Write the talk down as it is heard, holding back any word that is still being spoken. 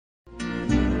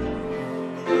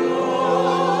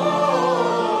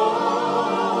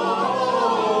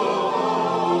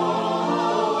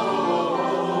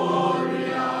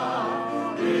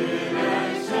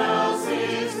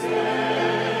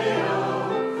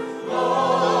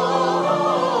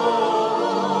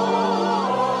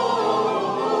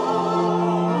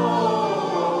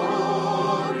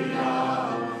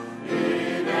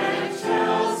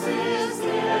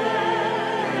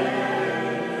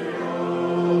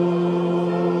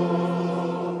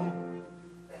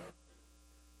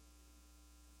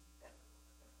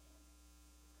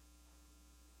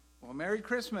Merry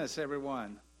Christmas,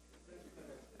 everyone.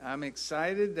 I'm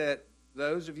excited that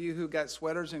those of you who got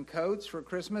sweaters and coats for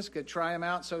Christmas could try them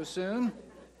out so soon.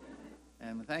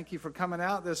 And thank you for coming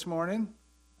out this morning.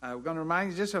 We're going to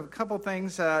remind you just of a couple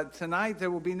things. Tonight,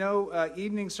 there will be no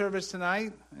evening service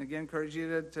tonight. Again, encourage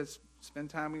you to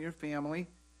spend time with your family.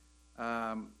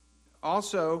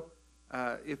 Also,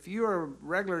 if you're a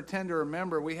regular attender or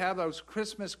member, we have those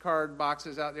Christmas card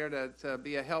boxes out there to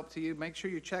be a help to you. Make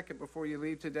sure you check it before you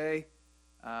leave today.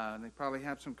 They probably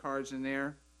have some cards in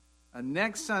there.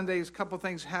 Next Sunday, there's a couple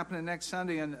things happening next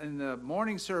Sunday. In the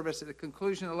morning service, at the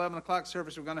conclusion of the 11 o'clock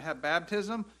service, we're going to have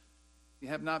baptism. If you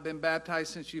have not been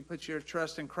baptized since you put your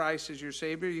trust in Christ as your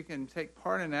Savior, you can take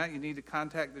part in that. You need to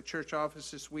contact the church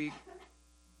office this week.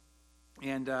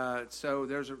 And so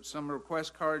there's some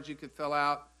request cards you could fill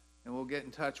out, and we'll get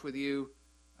in touch with you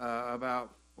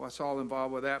about what's all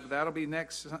involved with that. But that'll be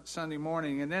next Sunday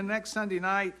morning. And then next Sunday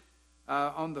night,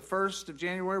 on the 1st of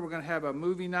January, we're going to have a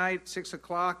movie night, 6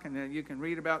 o'clock, and then you can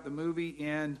read about the movie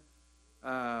in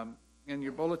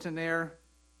your bulletin there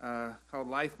called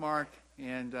LifeMark.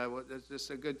 And it's just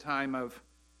a good time of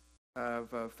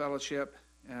fellowship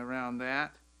around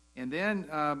that. And then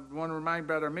I want to remind you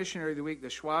about our missionary of the week, the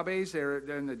Schwabes.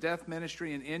 They're in the deaf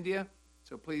ministry in India.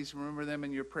 So please remember them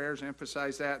in your prayers and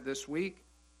emphasize that this week.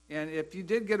 And if you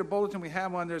did get a bulletin, we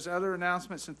have one. There's other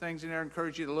announcements and things in there. I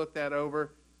encourage you to look that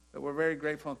over. But we're very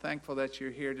grateful and thankful that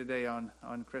you're here today on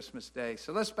Christmas Day.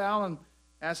 So let's bow and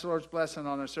ask the Lord's blessing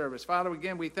on our service. Father,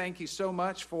 again, we thank you so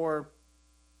much for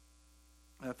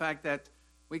the fact that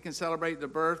we can celebrate the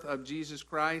birth of Jesus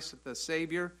Christ, the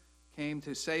Savior, came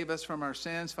to save us from our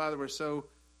sins. Father, we're so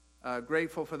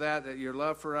grateful for that your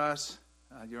love for us,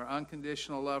 your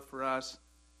unconditional love for us,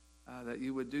 that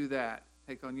you would do that,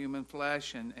 take on human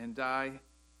flesh and die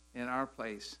in our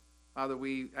place. Father,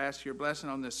 we ask your blessing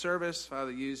on this service.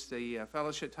 Father, use the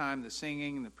fellowship time, the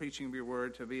singing, and the preaching of your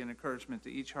word to be an encouragement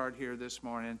to each heart here this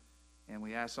morning. And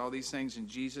we ask all these things in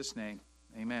Jesus' name.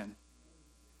 Amen.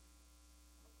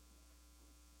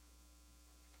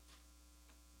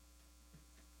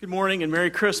 Good morning and Merry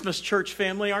Christmas, church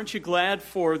family. Aren't you glad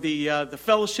for the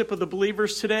fellowship of the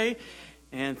believers today?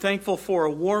 And thankful for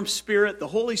a warm spirit, the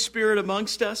Holy Spirit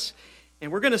amongst us.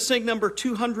 And we're going to sing number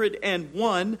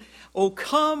 201, "O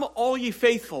Come All Ye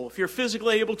Faithful." If you're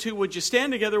physically able to, would you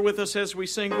stand together with us as we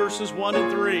sing verses 1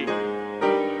 and 3?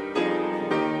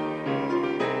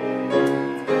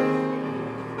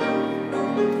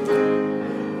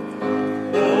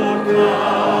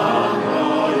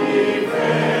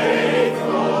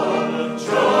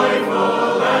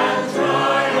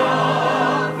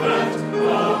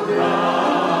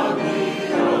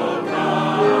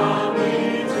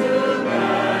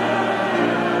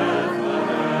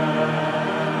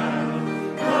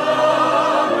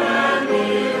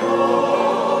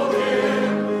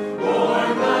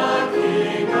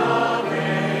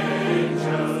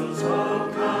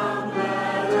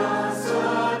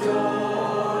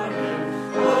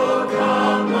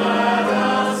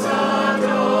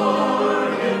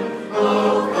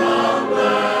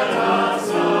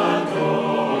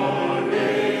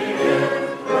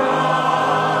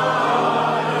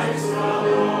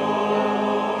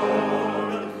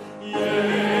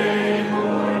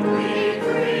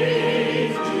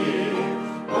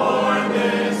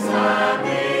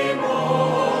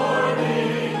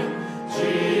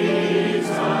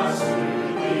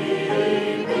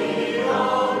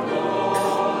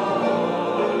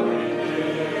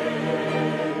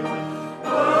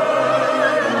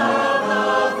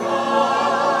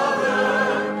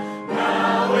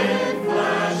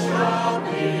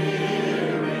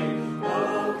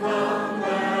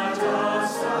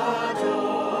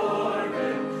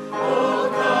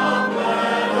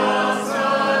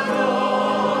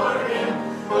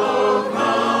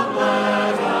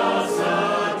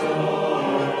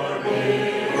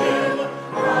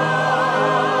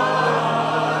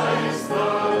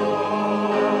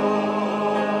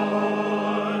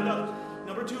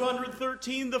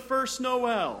 The First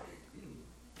Noel.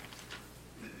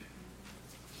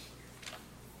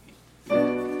 They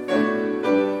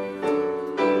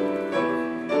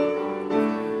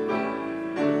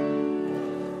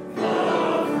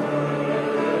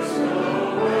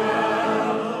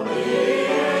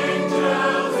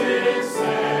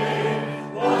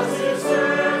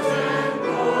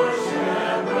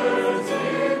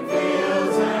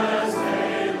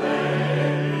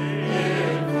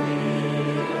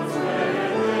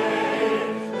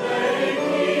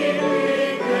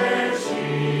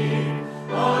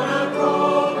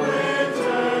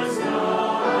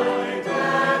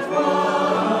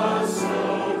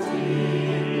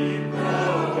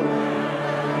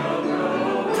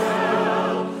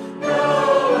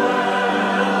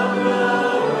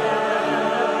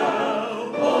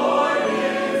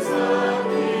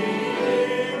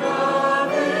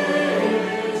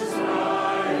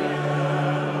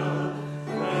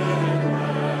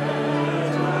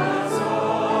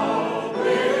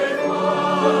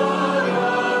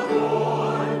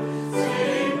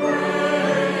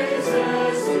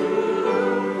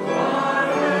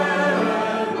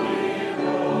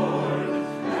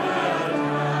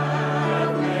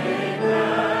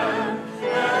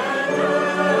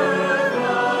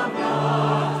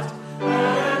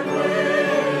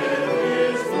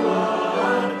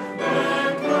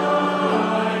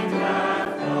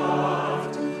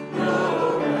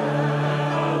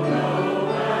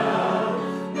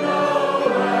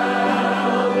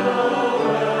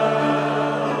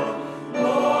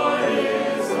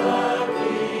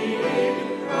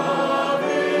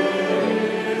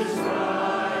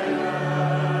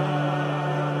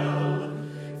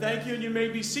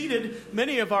be seated,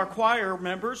 many of our choir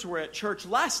members were at church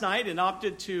last night and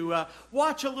opted to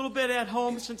watch a little bit at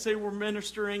home since they were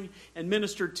ministering and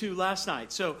ministered to last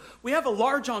night. So we have a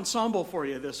large ensemble for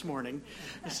you this morning,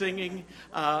 singing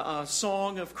a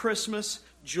song of Christmas,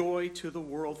 Joy to the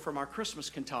World, from our Christmas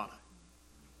cantata.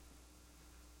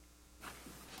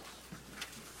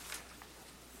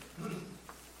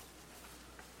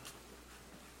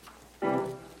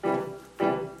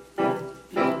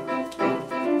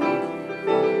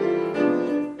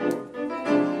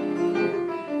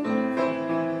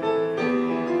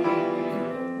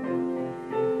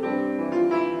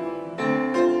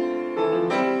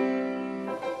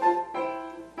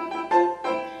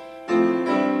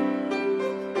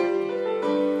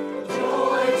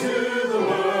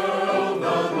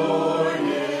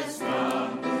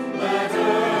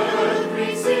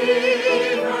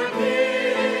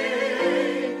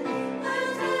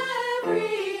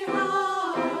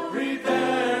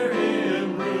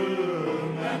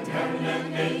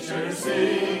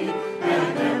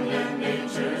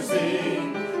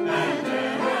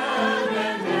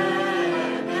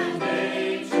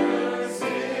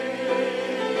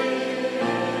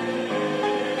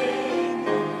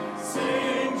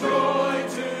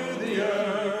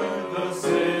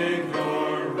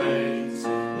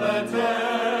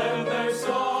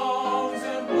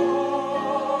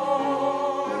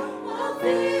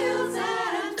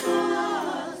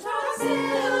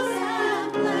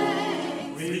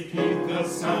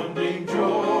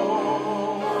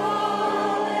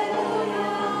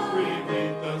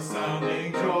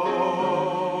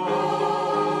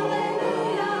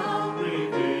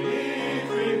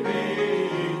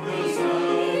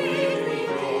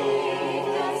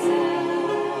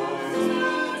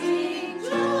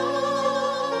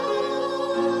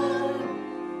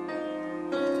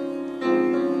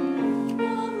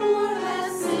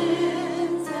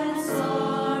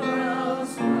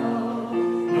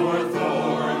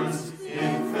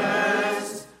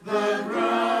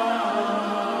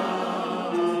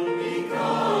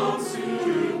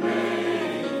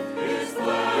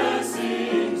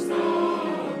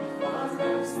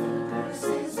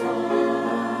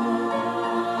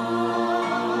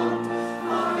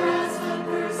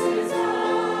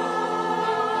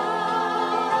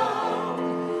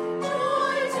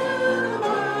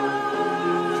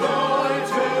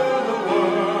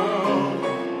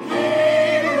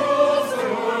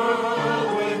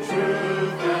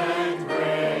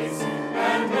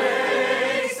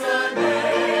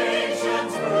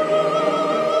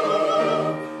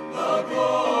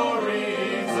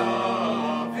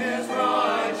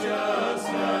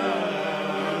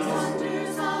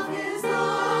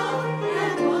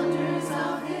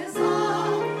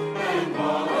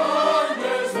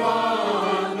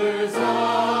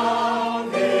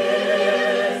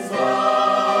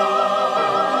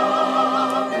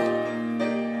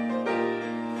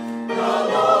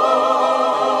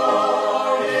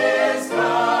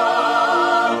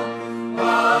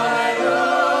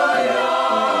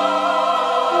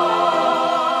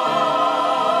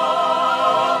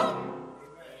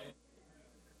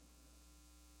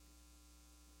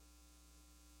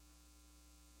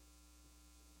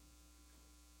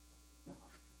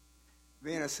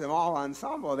 Being a small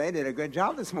ensemble, they did a good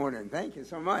job this morning. Thank you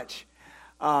so much.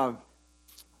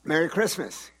 Merry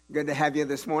Christmas. Good to have you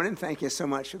this morning. Thank you so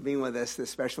much for being with us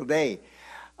this special day.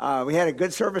 We had a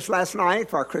good service last night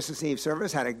for our Christmas Eve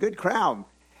service, had a good crowd.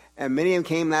 And many of them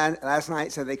came last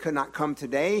night, so they could not come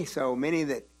today. So many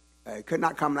that could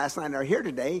not come last night are here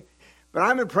today. But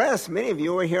I'm impressed. Many of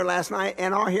you were here last night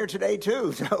and are here today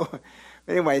too. So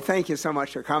anyway, thank you so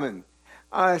much for coming.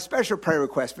 A special prayer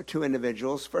request for two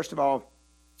individuals. First of all,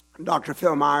 Dr.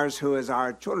 Phil Myers, who is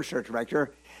our children's church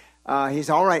director. He's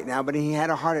all right now, but he had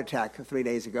a heart attack 3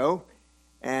 days ago.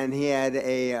 And he had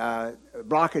a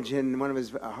blockage in one of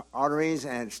his arteries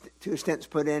and 2 stents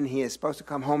put in. He is supposed to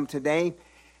come home today,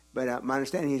 but my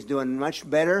understanding he's doing much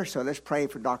better. So let's pray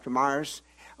for Dr. Myers.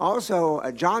 Also,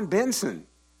 John Benson,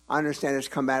 I understand, has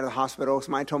come out of the hospital.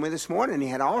 Somebody told me this morning he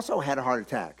had also had a heart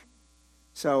attack.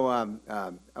 So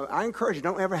I encourage you,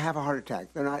 don't ever have a heart attack.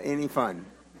 They're not any fun.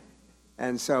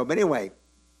 And so, but anyway,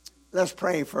 let's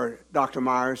pray for Dr.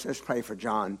 Myers. Let's pray for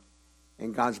John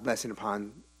and God's blessing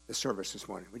upon the service this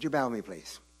morning. Would you bow with me,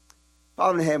 please?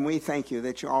 Father in heaven, we thank you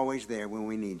that you're always there when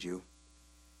we need you.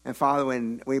 And Father,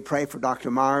 when we pray for Dr.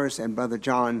 Myers and Brother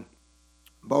John,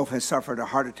 both have suffered a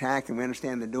heart attack, and we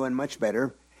understand they're doing much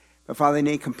better. But Father, they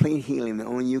need complete healing that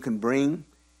only you can bring.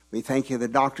 We thank you, the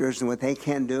doctors, and what they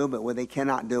can do, but what they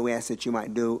cannot do, we ask that you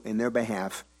might do in their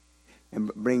behalf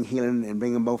and bring healing and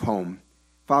bring them both home.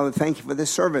 Father, thank you for this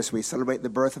service. We celebrate the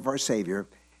birth of our Savior.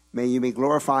 May you be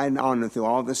glorified and honored through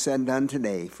all that's said and done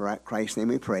today. For Christ's name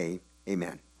we pray.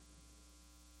 Amen.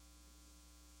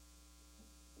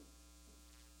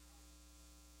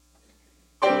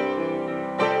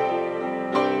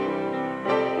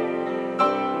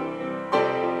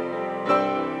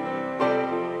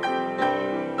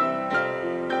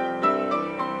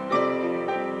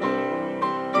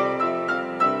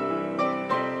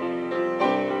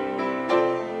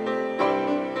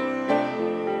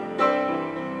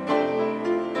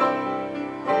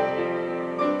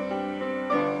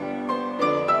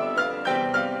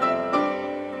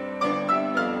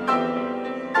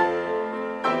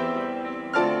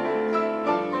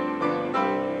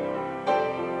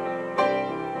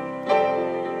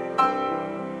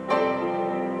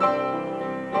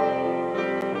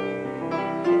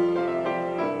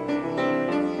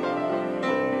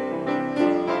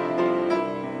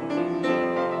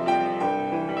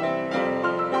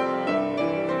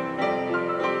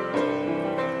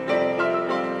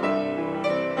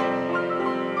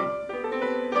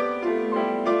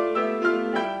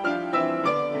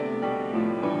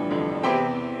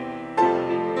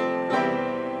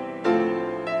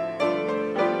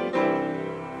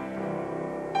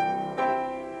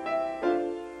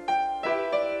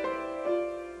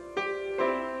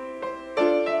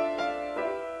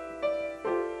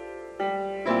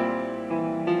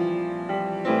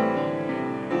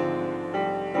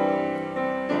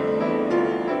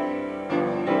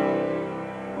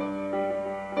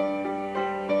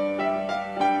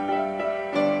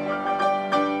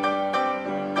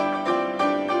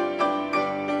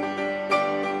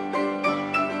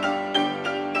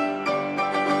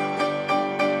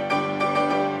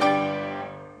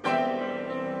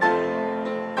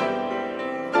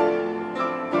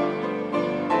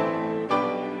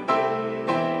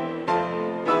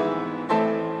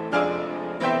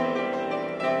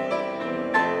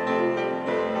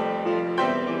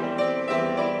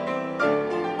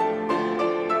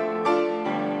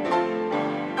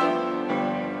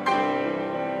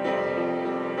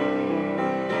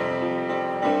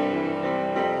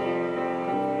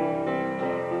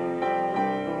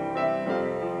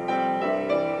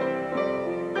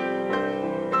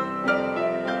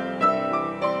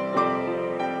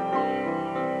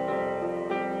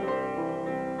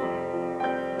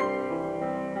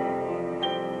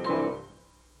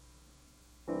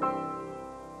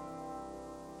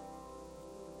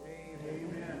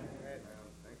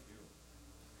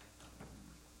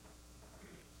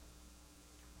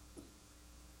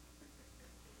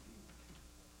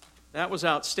 That was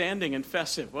outstanding and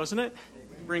festive, wasn't it?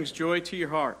 Brings joy to your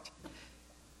heart.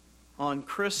 On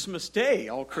Christmas Day,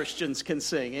 all Christians can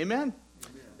sing. Amen?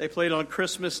 They played on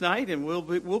Christmas night, and we'll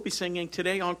be singing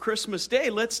today on Christmas Day.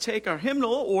 Let's take our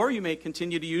hymnal, or you may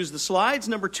continue to use the slides.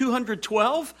 Number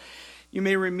 212. You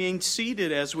may remain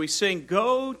seated as we sing,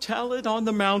 "Go Tell It on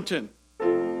the Mountain."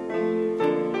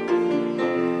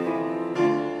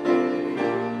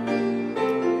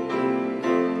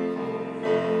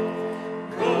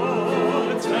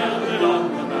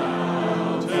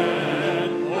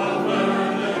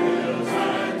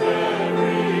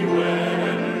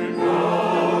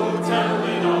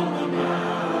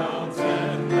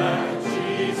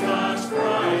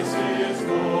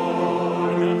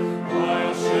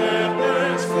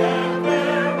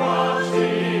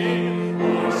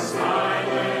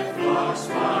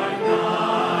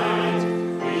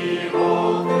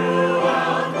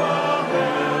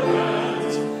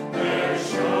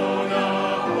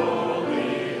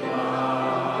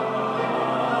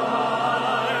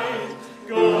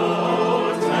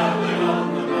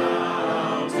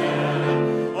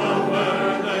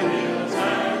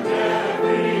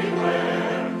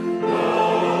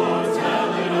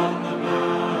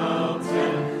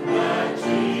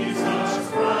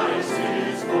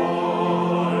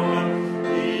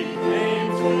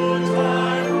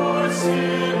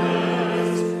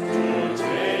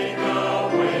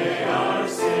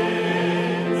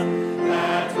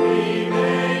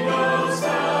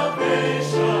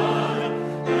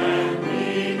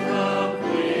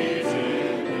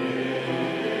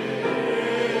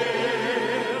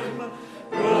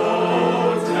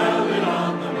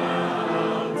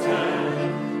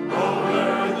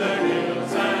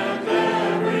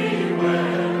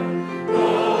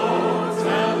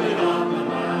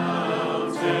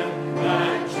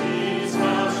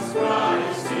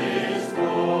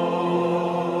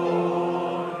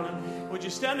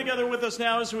 Together with us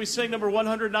now as we sing number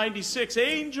 196,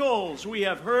 "Angels we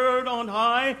have heard on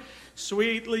high,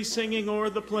 sweetly singing o'er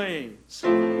the plains."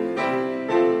 Angels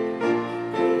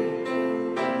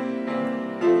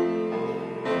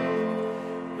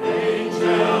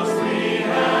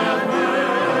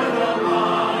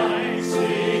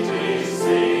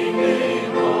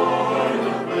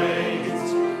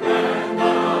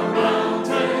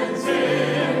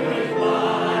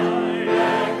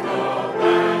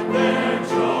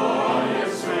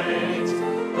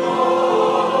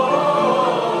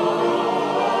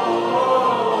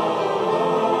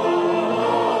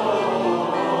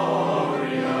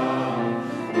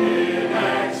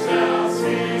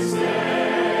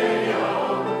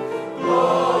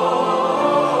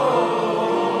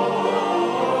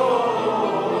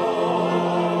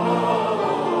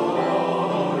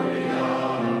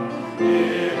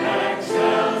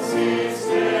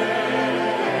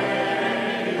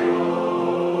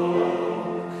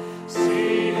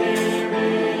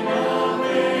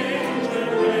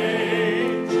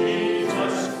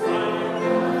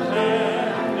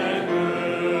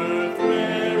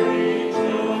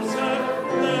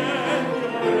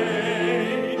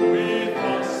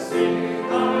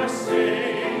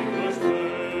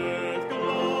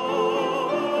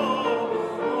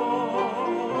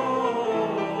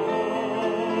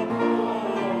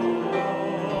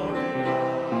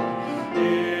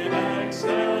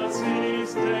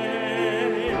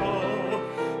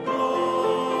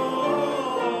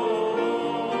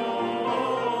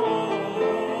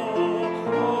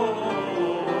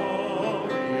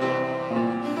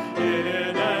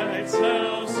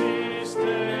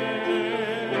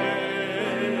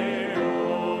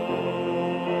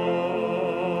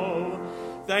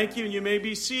Thank you. And you may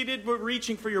be seated. We're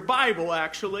reaching for your Bible,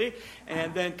 actually.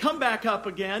 And then come back up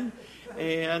again.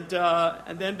 And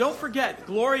then don't forget,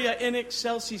 Gloria in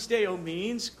excelsis Deo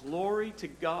means glory to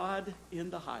God in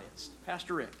the highest.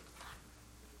 Pastor Rick.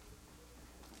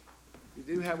 You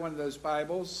do have one of those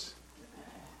Bibles.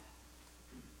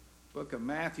 Book of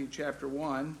Matthew, chapter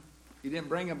 1. If you didn't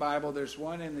bring a Bible, there's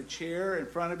one in the chair in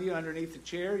front of you, underneath the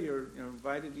chair. You're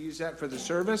invited to use that for the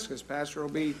service, because Pastor will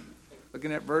be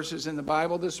looking at verses in the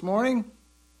Bible this morning.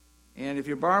 And if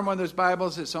you're borrowing one of those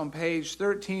Bibles, it's on page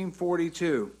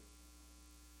 1342.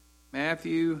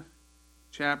 Matthew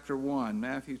chapter 1.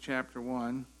 Matthew chapter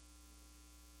 1.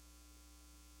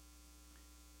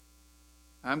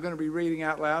 I'm going to be reading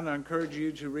out loud, and I encourage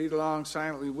you to read along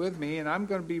silently with me. And I'm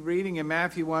going to be reading in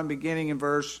Matthew 1, beginning in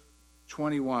verse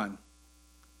 21.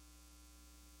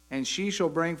 And she shall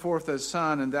bring forth a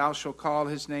son, and thou shalt call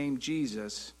his name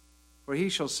Jesus, for he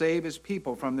shall save his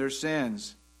people from their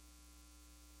sins.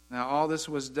 Now all this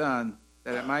was done,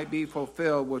 that it might be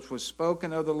fulfilled, which was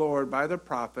spoken of the Lord by the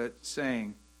prophet,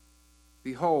 saying,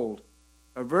 Behold,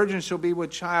 a virgin shall be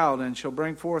with child, and shall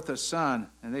bring forth a son,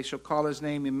 and they shall call his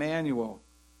name Emmanuel,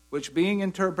 which being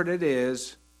interpreted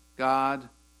is, God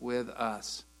with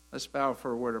us. Let's bow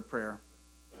for a word of prayer.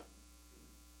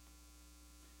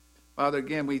 Father,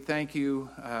 again, we thank you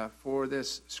for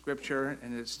this scripture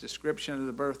and its description of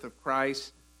the birth of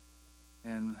Christ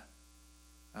and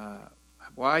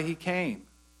why he came.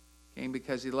 He came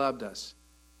because he loved us.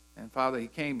 And Father, he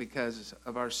came because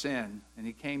of our sin, and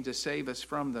he came to save us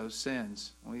from those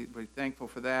sins. We're thankful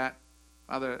for that.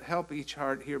 Father, help each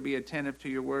heart here be attentive to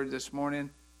your word this morning.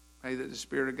 Pray that the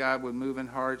Spirit of God would move in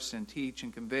hearts and teach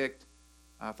and convict.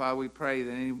 Father, we pray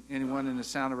that anyone in the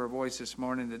sound of our voice this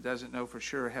morning that doesn't know for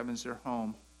sure heaven's their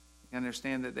home,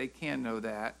 understand that they can know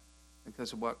that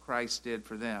because of what Christ did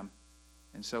for them.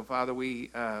 And so, Father, we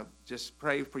just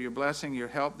pray for your blessing, your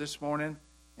help this morning,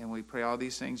 and we pray all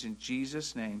these things in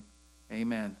Jesus' name.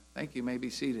 Amen. Thank you. You may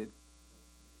be seated.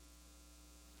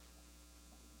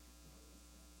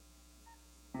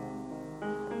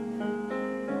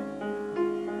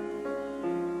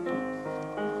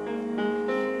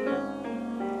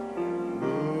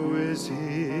 Who is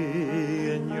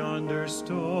he in yonder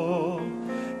stall,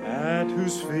 at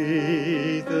whose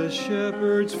feet the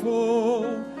shepherds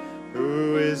fall?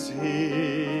 Who is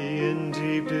he in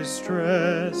deep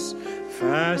distress,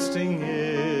 fasting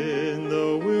in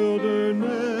the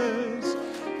wilderness?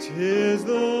 'Tis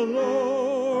the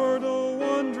Lord, a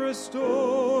wondrous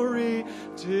story.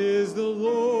 'Tis the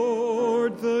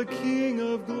Lord, the King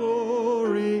of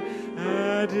glory.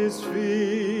 At his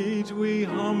feet we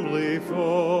humbly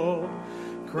fall.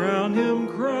 Crown him,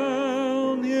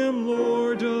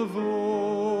 Lord of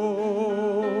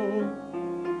all.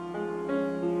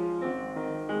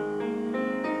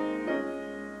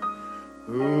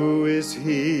 Who is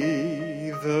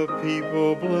he the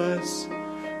people bless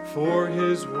for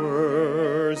his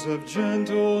words of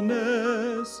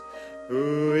gentleness?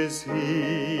 Who is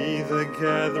he the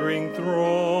gathering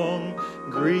throng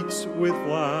greets with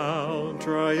loud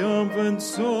triumphant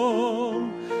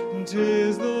song?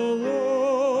 'Tis the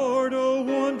Lord, a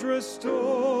wondrous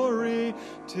story.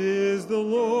 'Tis the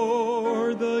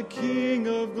Lord, the King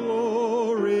of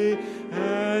glory.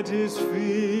 At his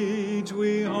feet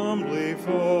we humbly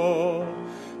fall.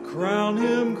 Crown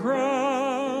him,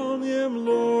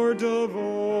 Lord of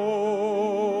all.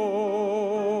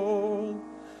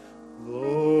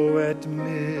 Lo, at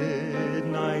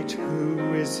midnight,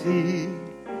 who is he?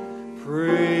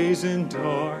 Praise in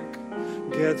dark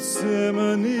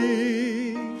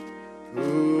Gethsemane.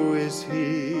 Who is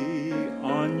he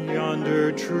on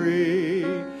yonder tree?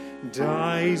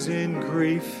 Dies in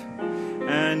grief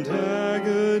and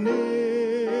agony.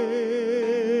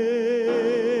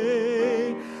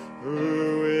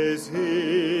 Who is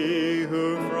he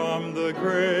who from the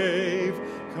grave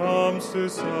comes to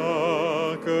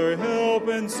succor, help,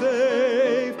 and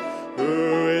save?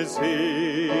 Who is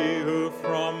he who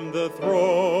from the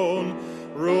throne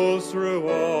rules through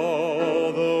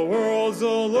all the worlds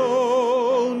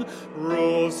alone?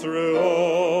 Rules through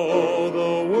all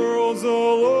the worlds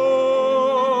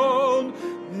alone.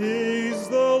 He's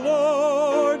the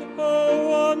Lord, a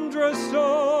wondrous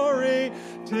story.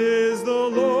 'Tis the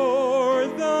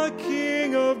Lord, the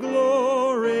King of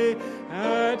glory.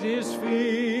 At his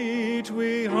feet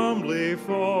we humbly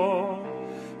fall.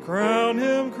 Crown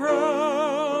him,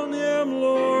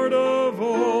 Lord of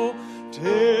all.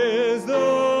 'Tis the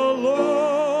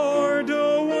Lord,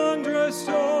 a wondrous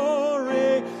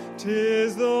story.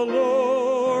 'Tis the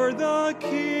Lord, the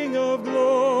King of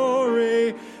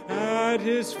glory. At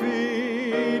his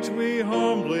feet we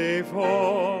humbly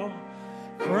fall.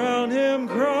 Crown him,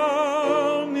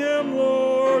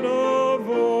 Lord of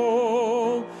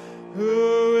all.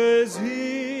 Who is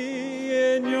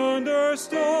he in yonder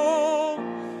stall?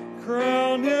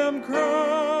 Crown him,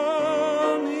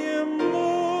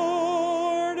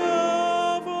 Lord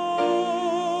of all.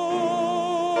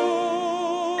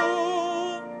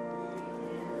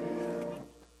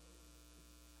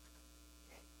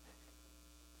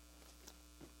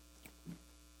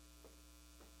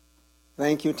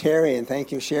 Thank you, Terry, and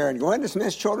thank you, Sharon. Go ahead and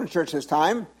dismiss Children's Church this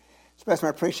time. Express my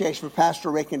appreciation for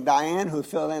Pastor Rick and Diane, who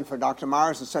filled in for Dr.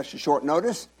 Myers at such a short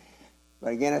notice.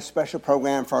 But again, a special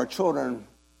program for our children.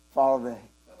 Follow the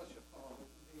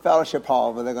Fellowship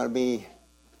Hall, where they're going to be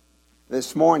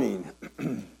this morning.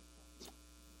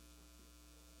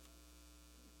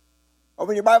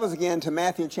 Open your Bibles again to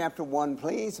Matthew chapter 1,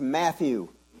 please. Matthew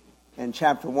and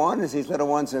chapter 1, as these little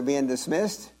ones are being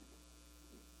dismissed.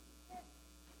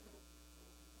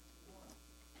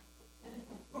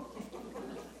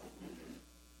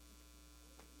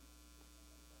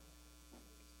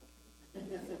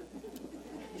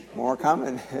 More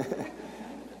coming.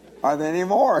 Are there any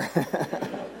more?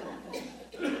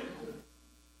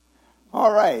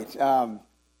 All right.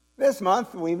 This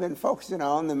month we've been focusing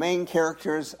on the main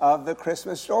characters of the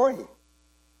Christmas story.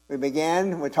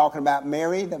 We're talking about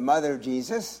Mary, the mother of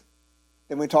Jesus.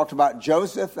 Then we talked about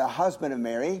Joseph, the husband of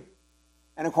Mary.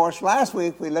 And of course, last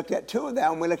week we looked at two of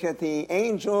them. We looked at the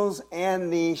angels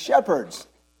and the shepherds.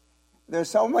 There's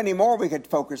so many more we could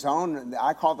focus on.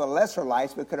 I call the lesser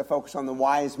lights. We could have focused on the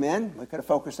wise men. We could have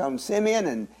focused on Simeon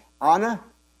and Anna.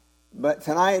 But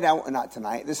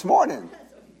this morning,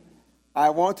 I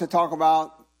want to talk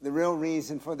about the real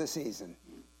reason for the season.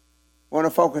 I want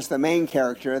to focus the main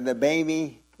character, the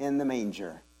baby in the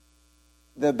manger.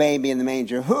 The baby in the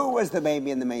manger. Who was the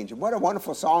baby in the manger? What a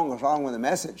wonderful song goes along with the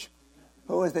message.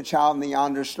 Who was the child in the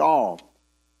yonder stall?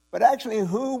 But actually,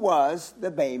 who was the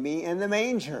baby in the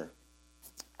manger?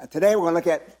 Today we're going to look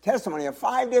at testimony of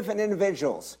 5 different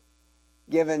individuals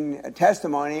giving a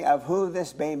testimony of who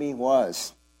this baby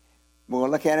was. We'll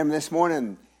look at him this morning.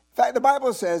 In fact, the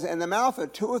Bible says, in the mouth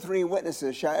of 2 or 3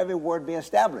 witnesses shall every word be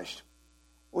established.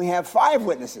 We have 5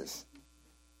 witnesses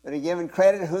that are given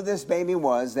credit who this baby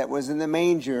was that was in the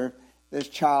manger, this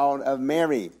child of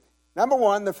Mary. Number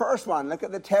 1, the first one, look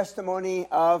at the testimony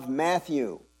of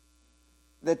Matthew.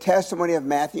 The testimony of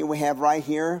Matthew we have right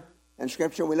here in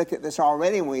Scripture. We looked at this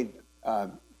already when we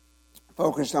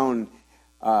focused on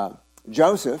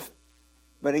Joseph.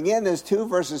 But again, there's 2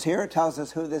 verses here. It tells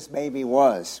us who this baby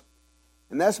was.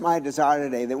 And that's my desire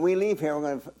today, that we leave here, we're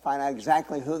going to find out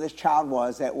exactly who this child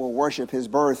was that will worship his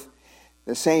birth,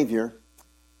 the Savior.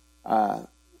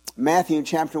 Matthew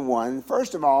chapter 1.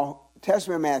 First of all,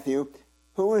 testimony of Matthew.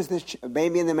 Who is this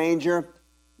baby in the manger?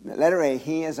 Letter A,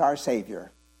 he is our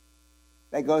Savior.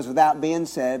 That goes without being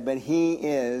said, but he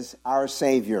is our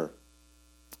Savior.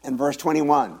 In verse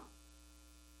 21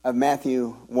 of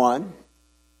Matthew 1,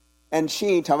 and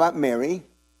she, talking about Mary,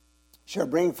 shall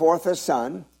bring forth a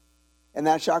son, and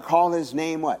thou shalt call his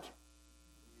name what?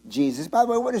 Jesus. By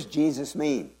the way, what does Jesus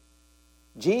mean?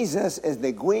 Jesus is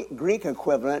the Greek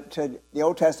equivalent to the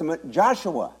Old Testament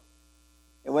Joshua.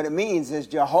 And what it means is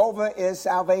Jehovah is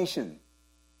salvation.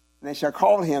 And they shall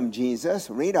call him Jesus.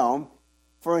 Read on.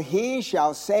 For he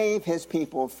shall save his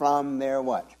people from their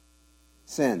what?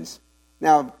 Sins.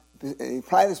 Now,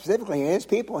 apply this specifically here. His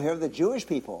people here are the Jewish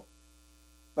people.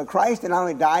 But Christ did not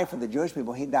only die for the Jewish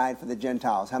people, he died for the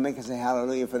Gentiles. How many can say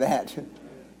hallelujah for that?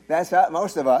 That's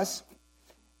most of us.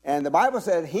 And the Bible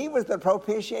said he was the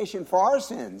propitiation for our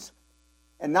sins.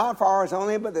 And not for ours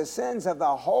only, but the sins of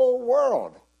the whole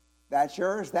world. That's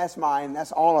yours, that's mine,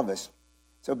 that's all of us.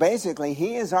 So basically,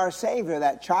 he is our Savior.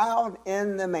 That child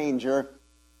in the manger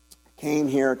came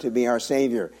here to be our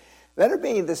Savior. Letter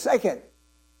B, the second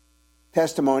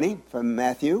testimony from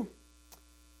Matthew,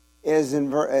 is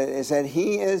that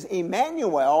he is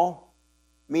Emmanuel,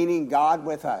 meaning God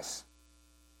with us.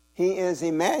 He is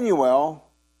Emmanuel,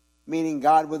 meaning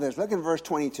God with us. Look in verse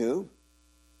 22.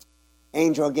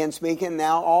 Angel again speaking,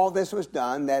 now all this was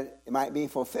done that it might be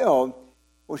fulfilled,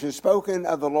 which is spoken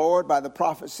of the Lord by the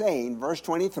prophet, saying, verse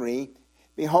 23,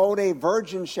 behold, a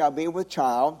virgin shall be with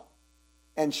child,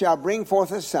 and shall bring forth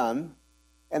a son,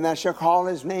 and thou shalt call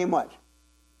his name what?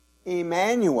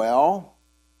 Emmanuel,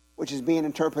 which is being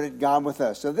interpreted God with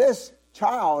us. So this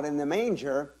child in the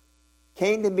manger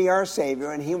came to be our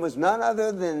Savior, and he was none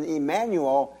other than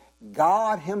Emmanuel.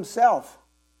 God himself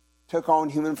took on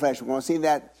human flesh. We're going to see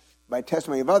that by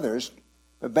testimony of others.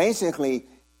 But basically,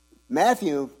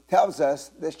 Matthew tells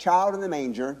us this child in the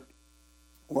manger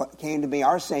came to be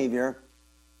our Savior,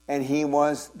 and he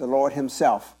was the Lord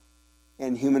himself.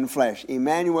 in human flesh.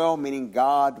 Emmanuel, meaning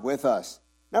God with us.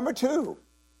 Number 2,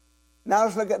 now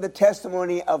let's look at the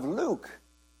testimony of Luke.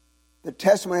 The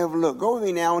testimony of Luke. Go with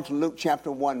me now into Luke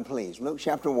chapter 1, please. Luke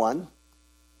chapter 1.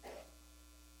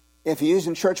 If you're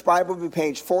using Church Bible, it'll be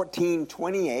page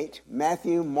 1428.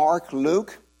 Matthew, Mark,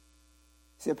 Luke.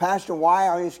 Say, Pastor, why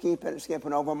are you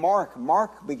skipping over Mark?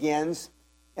 Mark begins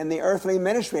in the earthly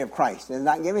ministry of Christ. It does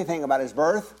not give anything about his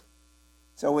birth.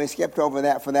 So we skipped over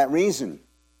that for that reason.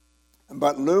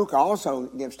 But Luke also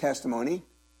gives testimony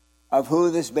of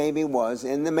who this baby was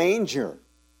in the manger.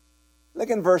 Look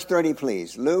in verse 30,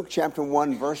 please. Luke chapter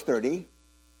 1, verse 30.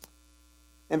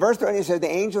 In verse 30 it says,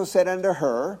 the angel said unto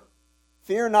her,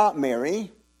 Fear not,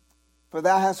 Mary, for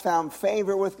thou hast found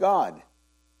favor with God.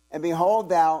 And behold,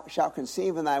 thou shalt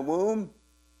conceive in thy womb,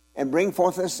 and bring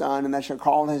forth a son, and thou shalt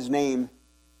call his name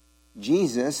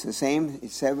Jesus. The same he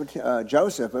said with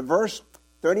Joseph. But verse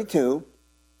 32,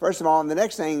 first of all, the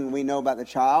next thing we know about the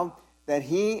child, that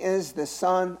he is the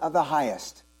Son of the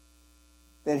Highest.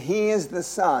 That he is the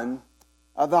Son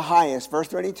of the Highest. Verse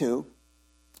 32,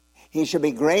 he shall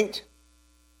be great,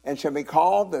 and shall be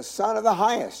called the Son of the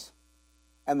Highest.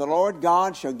 And the Lord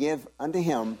God shall give unto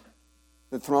him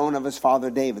the throne of his father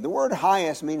David. The word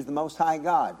highest means the Most High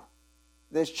God.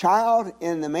 This child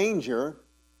in the manger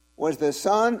was the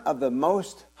Son of the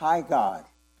Most High God,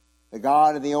 the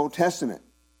God of the Old Testament.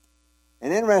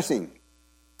 And interesting,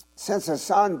 since a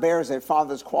son bears a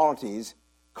father's qualities,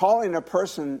 calling a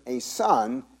person a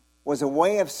son was a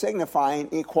way of signifying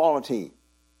equality.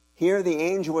 Here the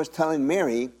angel was telling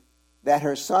Mary that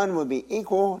her son would be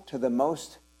equal to the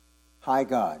Most High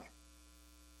God.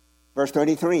 Verse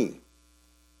 33,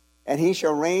 and he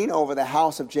shall reign over the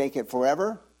house of Jacob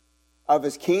forever. Of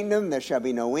his kingdom there shall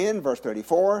be no end. Verse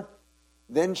 34,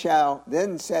 then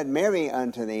said Mary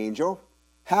unto the angel,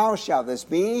 How shall this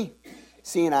be,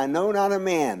 seeing I know not a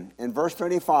man? In verse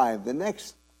 35, the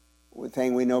next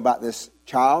thing we know about this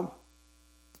child.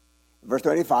 Verse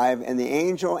 35, and the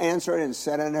angel answered and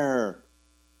said unto her,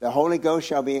 The Holy Ghost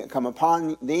shall come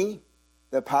upon thee,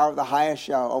 the power of the highest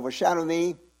shall overshadow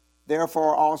thee.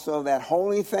 Therefore also that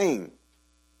holy thing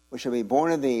which shall be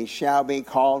born of thee shall be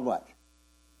called what?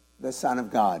 The Son of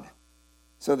God.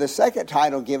 So the second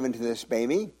title given to this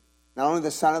baby, not only the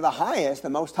Son of the Highest, the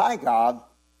Most High God,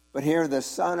 but here the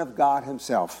Son of God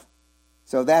himself.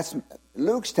 So that's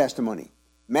Luke's testimony.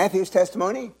 Matthew's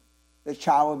testimony, the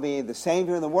child will be the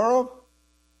Savior of the world,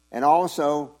 and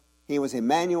also he was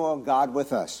Emmanuel, God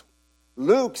with us.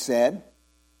 Luke said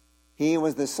he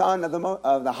was the Son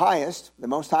of the Highest, the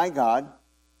Most High God,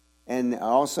 and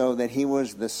also that he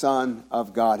was the Son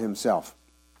of God himself.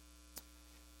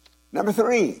 Number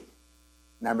three.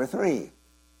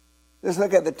 Let's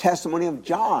look at the testimony of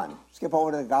John. Skip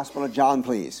over to the Gospel of John,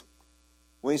 please.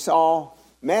 We saw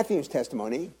Matthew's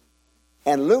testimony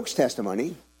and Luke's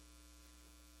testimony.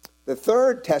 The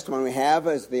third testimony we have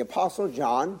is the Apostle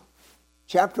John.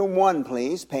 Chapter 1,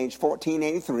 please, page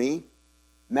 1483.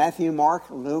 Matthew, Mark,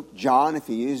 Luke, John, if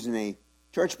you're using a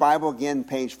church Bible, again,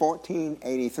 page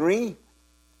 1483.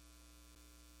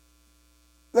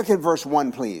 Look at verse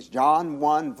 1, please. John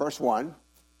 1, verse 1.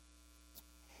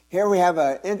 Here we have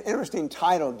an interesting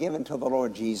title given to the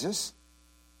Lord Jesus.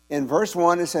 In verse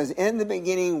 1, it says, In the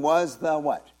beginning was the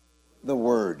what? The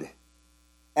Word.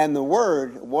 And the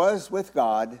Word was with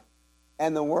God,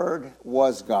 and the Word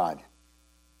was God.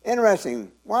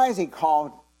 Interesting. Why is he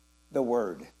called the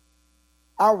Word?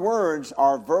 Our words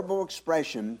are verbal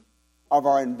expression of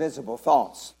our invisible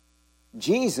thoughts.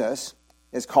 Jesus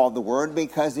is called the Word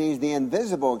because he's the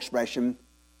invisible expression,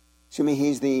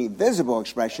 he's the visible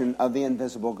expression of the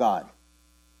invisible God.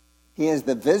 He is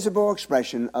the visible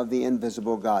expression of the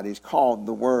invisible God. He's called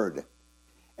the Word.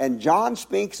 And John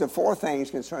speaks of 4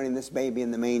 things concerning this baby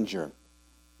in the manger.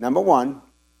 Number 1,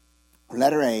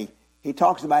 letter A, he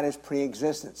talks about his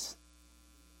pre-existence.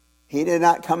 He did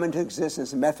not come into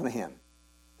existence in Bethlehem.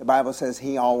 The Bible says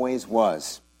he always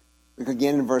was. Look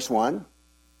again in verse 1.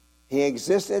 He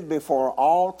existed before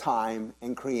all time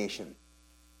and creation.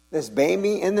 This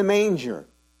baby in the manger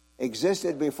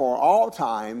existed before all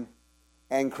time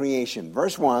and creation.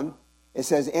 Verse 1, it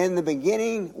says, In the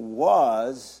beginning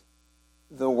was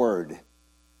the Word.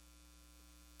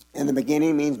 In the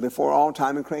beginning means before all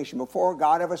time and creation. Before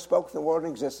God ever spoke the world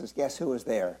in existence, guess who was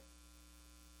there?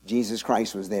 Jesus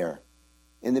Christ was there.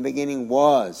 In the beginning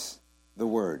was the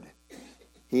Word.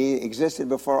 He existed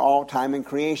before all time and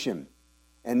creation.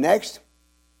 And next,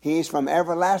 he's from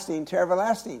everlasting to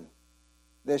everlasting.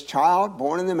 This child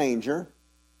born in the manger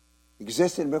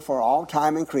existed before all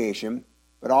time and creation,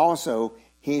 but also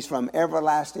he's from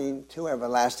everlasting to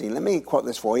everlasting. Let me quote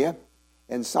this for you.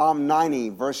 In Psalm 90,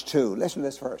 verse 2, listen to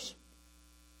this verse.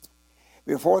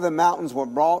 before the mountains were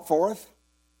brought forth,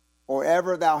 or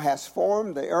ever thou hast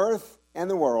formed the earth and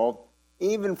the world,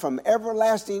 even from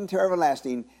everlasting to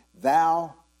everlasting,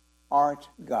 thou art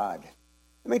God.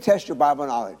 Let me test your Bible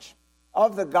knowledge.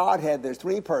 Of the Godhead, there's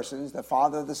three persons, the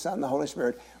Father, the Son, the Holy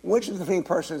Spirit. Which of the three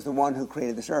persons is the one who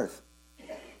created this earth?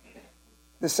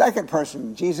 The second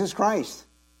person, Jesus Christ.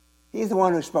 He's the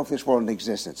one who spoke this world into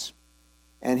existence.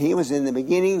 And he was in the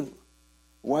beginning,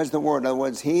 was the Word. In other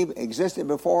words, he existed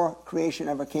before creation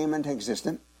ever came into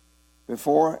existence.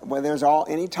 Before, where there's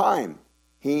any time,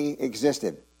 he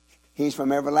existed. He's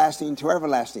from everlasting to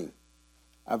everlasting.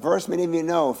 A verse many of you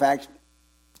know. In fact,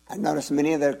 I noticed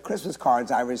many of the Christmas cards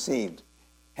I received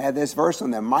had this verse on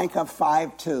them, Micah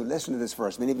 5:2. Listen to this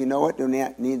verse. Many of you know it, do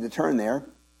not need to turn there.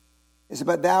 It says,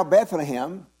 but thou,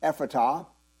 Bethlehem, Ephratah,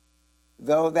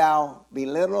 though thou be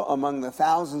little among the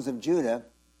thousands of Judah,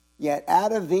 yet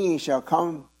out of thee shall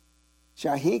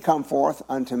he come forth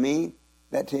unto me,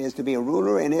 that is to be a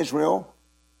ruler in Israel,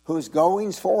 whose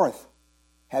goings forth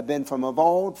have been from of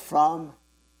old, from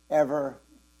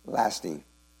everlasting.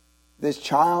 This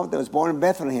child that was born in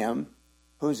Bethlehem,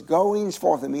 whose goings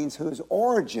forth, it means whose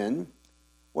origin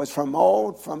was from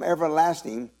old, from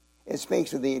everlasting, it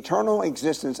speaks of the eternal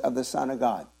existence of the Son of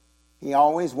God. He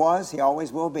always was, he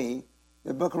always will be.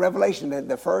 The book of Revelation,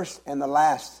 the first and the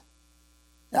last,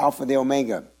 Alpha, the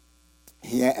Omega.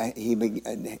 He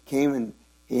came and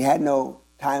he had no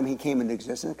time he came into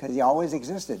existence because he always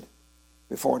existed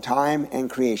before time and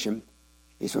creation.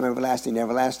 He's from everlasting to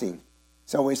everlasting.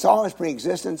 So we saw his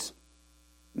pre-existence.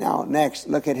 Now, next,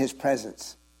 look at his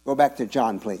presence. Go back to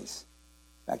John, please.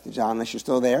 Back to John, unless you're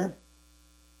still there.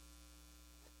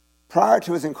 Prior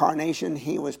to his incarnation,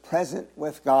 he was present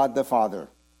with God the Father.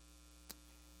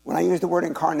 When I use the word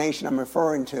incarnation, I'm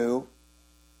referring to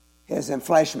his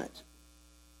enfleshment.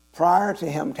 Prior to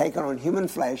him taking on human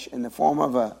flesh in the form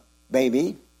of a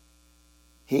baby,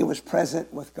 he was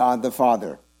present with God the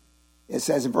Father. It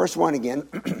says in verse 1 again,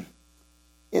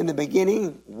 in the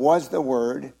beginning was the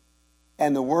Word,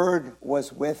 and the Word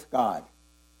was with God.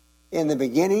 In the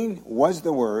beginning was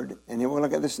the Word, and here we'll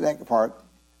look at the second part.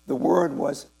 The Word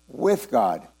was with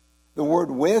God. The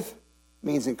word with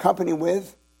means in company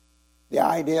with, the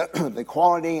idea of the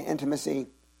quality and intimacy,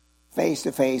 face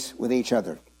to face with each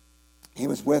other. He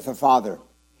was with the Father.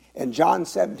 In John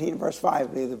 17, verse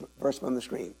 5, leave the verse on the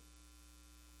screen.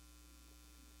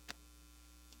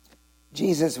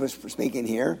 Jesus was speaking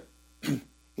here.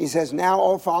 He says, now,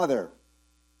 O Father,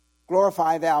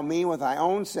 glorify thou me with thy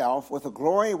own self, with the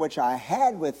glory which I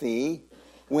had with thee,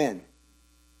 when?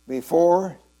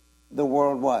 Before the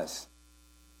world was.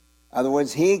 In other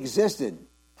words, he existed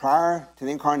prior to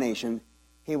the incarnation.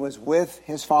 He was with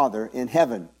his Father in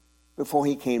heaven before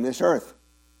he came to this earth.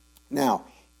 Now,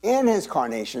 in his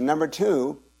incarnation, number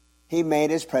 2, he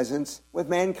made his presence with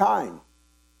mankind.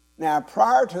 Now,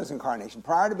 prior to his incarnation,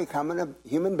 prior to becoming a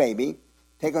human baby,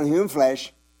 taking on human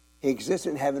flesh, he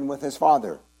existed in heaven with his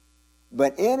Father.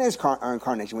 But in his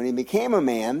incarnation, when he became a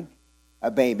man,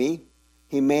 a baby,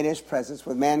 he made his presence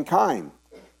with mankind.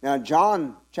 Now,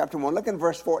 John chapter 1, look in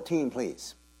verse 14,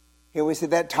 please. Here we see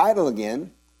that title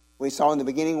again. We saw in the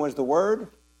beginning was the Word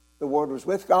was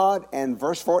with God, and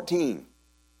verse 14.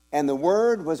 And the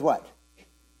Word was what?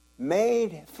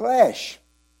 Made flesh,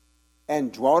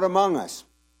 and dwelt among us.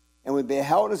 And we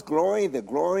beheld his glory, the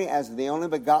glory as of the only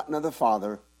begotten of the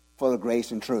Father, full of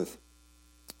grace and truth.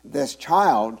 This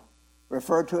child,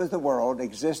 referred to as the world,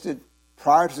 existed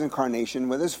prior to his incarnation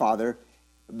with his Father,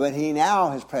 but he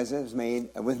now, his presence is made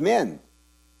with men.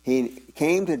 He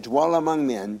came to dwell among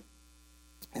men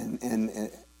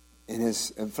in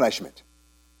his enfleshment.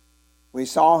 We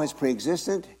saw his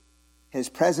preexistent, his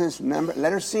presence,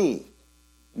 letter C.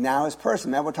 Now his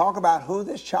person. Now we'll talk about who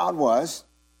this child was.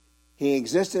 He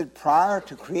existed prior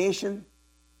to creation,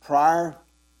 prior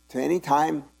to any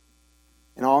time,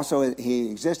 and also he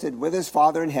existed with his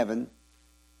Father in heaven.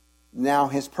 Now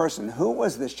his person. Who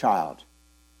was this child?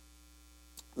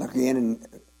 Look again in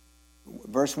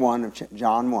verse 1 of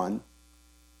John 1.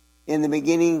 In the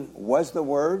beginning was the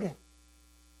Word.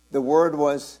 The Word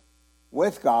was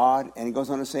with God. And he goes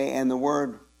on to say, and the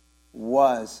Word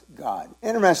was God.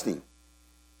 Interesting.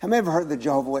 Have you ever heard of the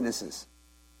Jehovah's Witnesses?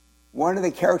 One of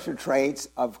the character traits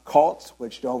of cults,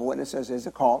 which Jehovah's Witnesses is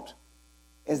a cult,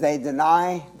 is they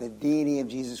deny the deity of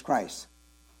Jesus Christ.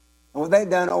 And what they've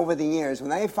done over the years, when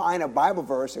they find a Bible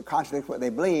verse that contradicts what they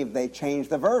believe, they change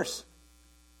the verse.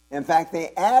 In fact,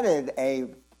 they added a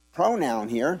pronoun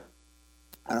here,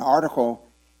 an article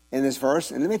in this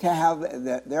verse. And let me tell you how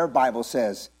their Bible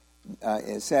says.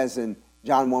 It says in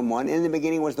John 1:1, in the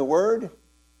beginning was the Word,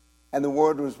 and the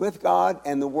Word was with God,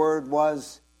 and the Word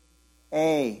was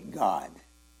a God.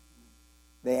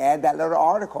 they add that little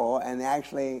article and they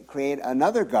actually create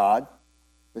another God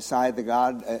beside the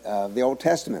God of the Old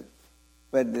Testament.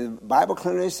 But the Bible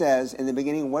clearly says, in the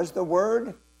beginning was the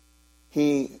Word.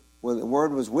 The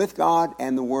Word was with God,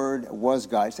 and the Word was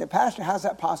God. You say, Pastor, how's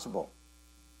that possible?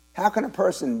 How can a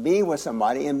person be with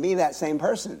somebody and be that same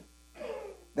person?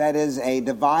 That is a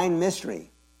divine mystery.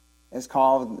 It's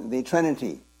called the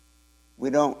Trinity. We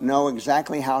don't know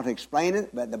exactly how to explain it,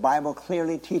 but the Bible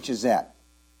clearly teaches that.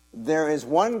 There is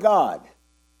one God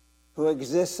who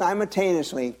exists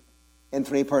simultaneously in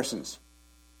three persons: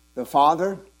 the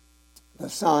Father, the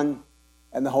Son,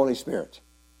 and the Holy Spirit.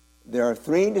 There are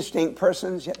three distinct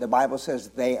persons, yet the Bible says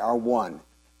they are one.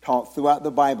 Taught throughout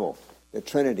the Bible, the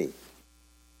Trinity.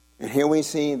 And here we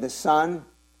see the Son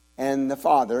and the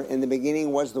Father. In the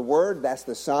beginning was the Word, that's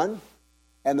the Son.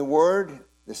 And the Word,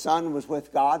 the Son, was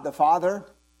with God, the Father.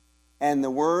 And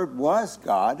the Word was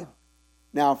God.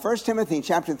 Now, 1 Timothy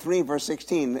chapter 3, verse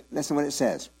 16, listen what it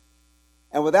says.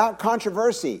 And without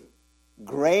controversy,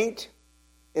 great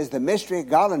is the mystery of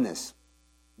godliness.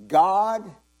 God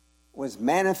was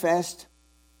manifest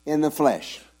in the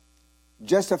flesh,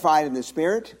 justified in the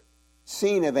Spirit,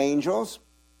 seen of angels,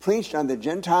 preached unto the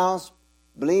Gentiles,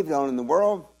 believed on in the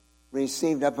world,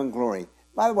 received up in glory.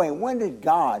 By the way, when did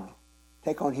God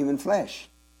take on human flesh?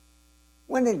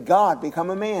 When did God become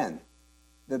a man?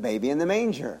 The baby in the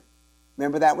manger.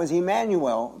 Remember, that was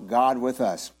Emmanuel, God with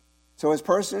us. So his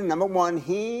person, number one,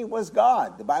 he was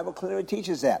God. The Bible clearly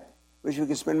teaches that. Wish we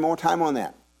could spend more time on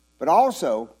that. But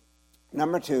also,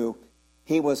 number two,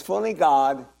 he was fully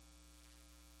God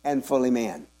and fully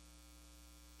man.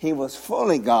 He was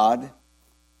fully God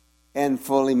and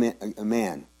fully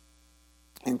man.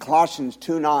 In Colossians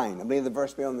 2:9, I believe the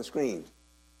verse be on the screen,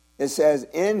 it says,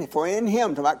 For in him,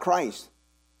 talking about Christ,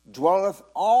 dwelleth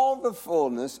all the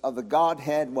fullness of the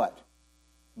Godhead, what?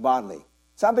 Bodily.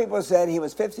 Some people said he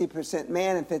was 50%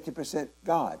 man and 50%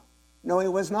 God. No, he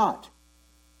was not.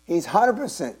 He's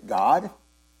 100% God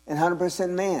and 100%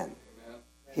 man.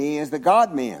 He is the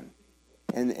God-man.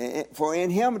 And for in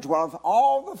him dwelleth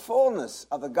all the fullness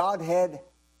of the Godhead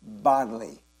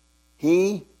bodily.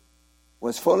 He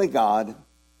was fully God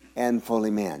and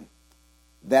fully man.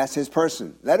 That's his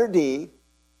person. Letter D.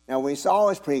 Now we saw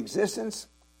his preexistence,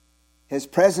 his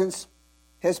presence,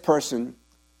 his person.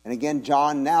 And again,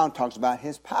 John now talks about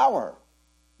his power.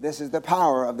 This is the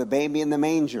power of the baby in the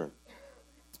manger.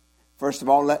 First of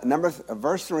all,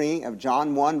 verse 3 of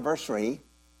John 1, verse 3.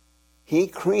 He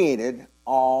created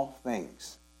all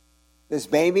things. This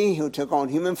baby who took on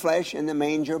human flesh in the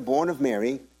manger, born of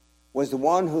Mary, was the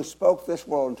one who spoke this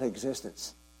world into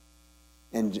existence.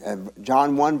 In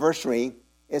John 1, verse 3,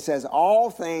 it says, all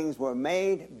things were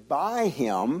made by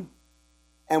him,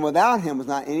 and without him was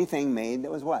not anything made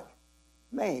that was what?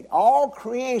 Made. All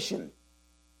creation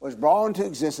was brought into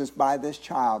existence by this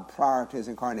child prior to his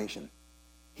incarnation.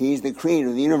 He's the creator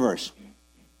of the universe.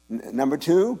 Number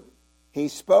two, he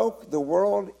spoke the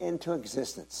world into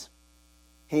existence.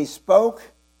 He spoke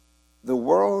the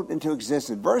world into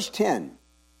existence. Verse 10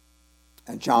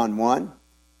 of John 1,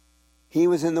 he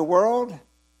was in the world,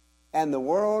 and the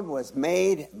world was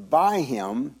made by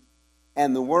him,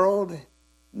 and the world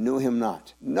knew him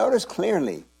not. Notice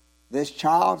clearly this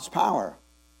child's power.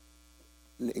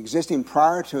 Existing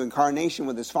prior to incarnation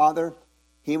with his Father,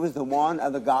 he was the one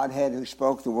of the Godhead who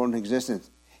spoke the world into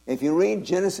existence. If you read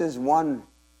Genesis 1,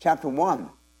 chapter 1,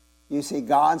 you see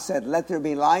God said, let there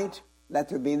be light, let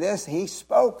there be this. He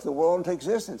spoke the world into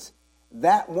existence.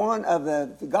 That one of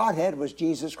the Godhead was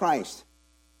Jesus Christ.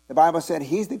 The Bible said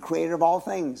he's the creator of all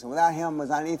things, and without him was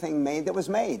not anything made that was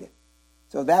made.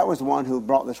 So that was the one who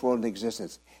brought this world into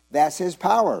existence. That's his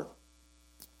power.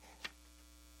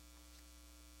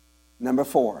 Number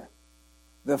 4,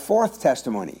 the fourth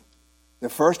testimony. The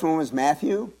first one was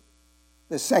Matthew.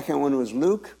 The second one was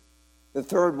Luke. The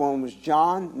third one was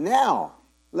John. Now,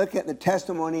 look at the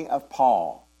testimony of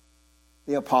Paul,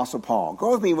 the Apostle Paul.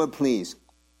 Go with me, please,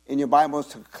 in your Bibles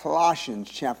to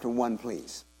Colossians chapter 1,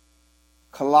 please.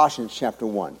 Colossians chapter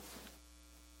 1.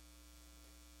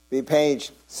 Be page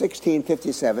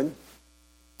 1657.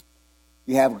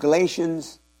 You have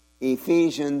Galatians,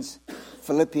 Ephesians,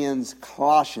 Philippians,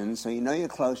 Colossians. So you know you're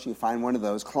close. You find one of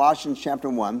those. Colossians chapter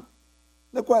 1.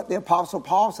 Look what the Apostle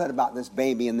Paul said about this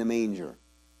baby in the manger,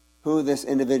 who this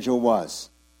individual was.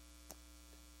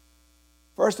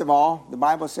 First of all, the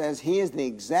Bible says he is the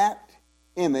exact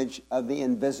image of the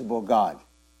invisible God.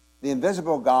 The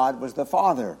invisible God was the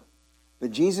Father,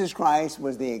 but Jesus Christ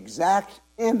was the exact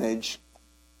image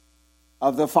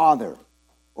of the Father,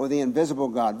 or the invisible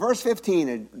God. Verse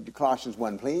 15 of Colossians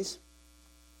 1, please.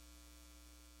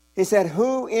 He said,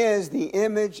 who is the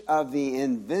image of the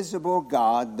invisible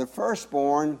God, the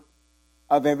firstborn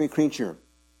of every creature?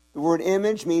 The word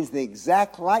image means the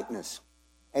exact likeness,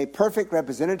 a perfect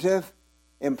representative,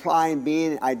 implying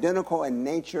being identical in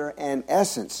nature and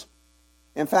essence.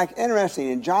 In fact, interesting,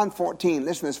 in John 14,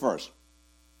 listen to this verse.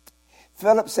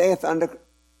 Philip saith unto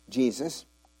Jesus,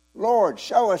 Lord,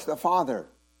 show us the Father,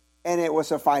 and it will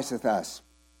sufficeth us.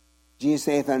 Jesus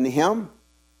saith unto him,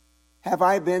 have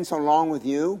I been so long with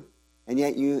you, and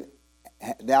yet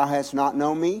thou hast not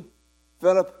known me?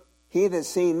 Philip, he that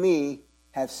seen me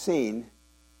hath seen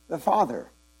the Father.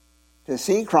 To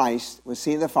see Christ was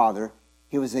see the Father.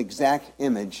 He was the exact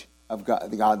image of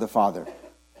God the Father.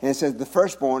 And it says, the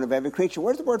firstborn of every creature.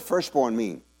 What does the word firstborn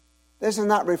mean? This does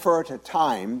not refer to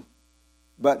time,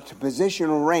 but to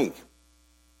positional rank.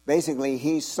 Basically,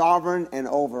 he's sovereign and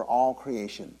over all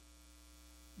creation.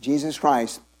 Jesus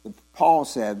Christ, Paul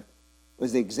said,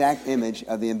 was the exact image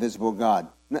of the invisible God.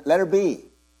 Letter B.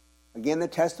 Again, the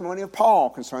testimony of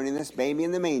Paul concerning this baby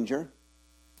in the manger.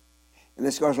 And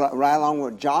this goes right along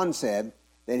with what John said,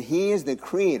 that he is the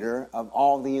creator of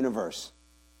all the universe.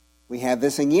 We have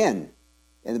this again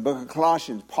in the book of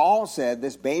Colossians. Paul said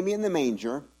this baby in the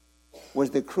manger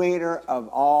was the creator of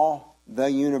all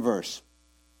the universe.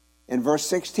 In verse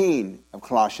 16 of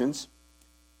Colossians,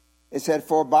 it said,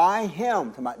 for by him,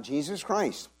 talking about Jesus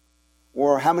Christ,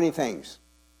 were how many things?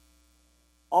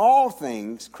 All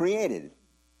things created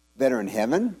that are in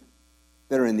heaven,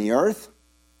 that are in the earth,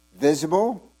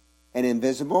 visible and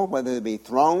invisible, whether it be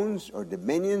thrones or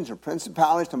dominions or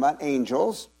principalities, talking about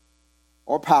angels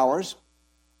or powers.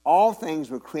 All things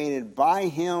were created by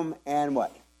him and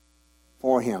what?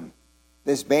 For him.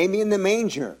 This baby in the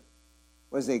manger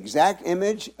was the exact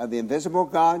image of the invisible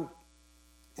God,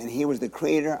 and he was the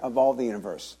creator of all the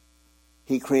universe.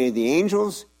 He created the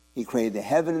angels. He created the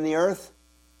heaven and the earth.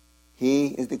 He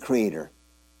is the creator.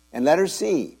 And letter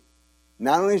C,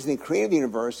 not only is he the creator of the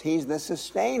universe, he's the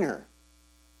sustainer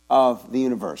of the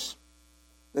universe.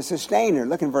 The sustainer.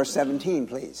 Look in verse 17,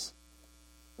 please.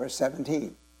 Verse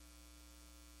 17.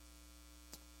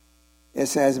 It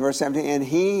says, verse 17, and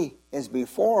he is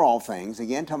before all things.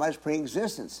 Again, talking about his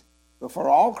pre-existence. Before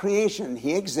all creation,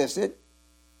 he existed.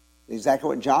 Exactly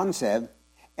what John said.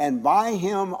 And by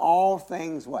him all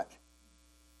things what?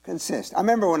 Consist. I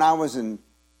remember when I was in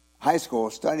high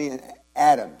school studying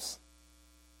atoms.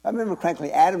 If I remember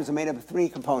correctly, atoms are made up of three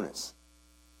components.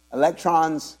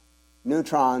 Electrons,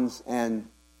 neutrons, and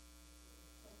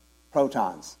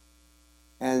protons.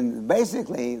 And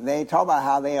basically, they talk about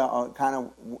how they are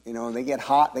kind of, they get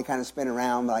hot, they kind of spin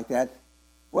around like that.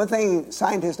 One thing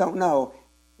scientists don't know,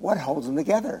 what holds them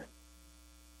together?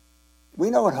 We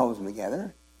know what holds them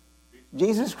together.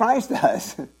 Jesus Christ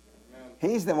does.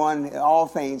 He's the one all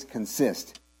things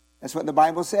consist. That's what the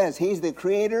Bible says. He's the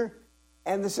creator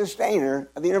and the sustainer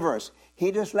of the universe.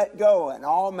 He just let go and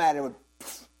all matter would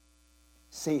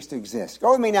cease to exist.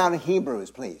 Go with me now to Hebrews,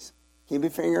 please. Keep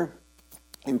your finger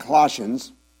in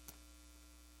Colossians.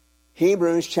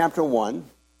 Hebrews chapter 1,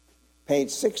 page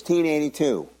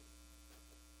 1682.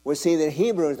 We'll see that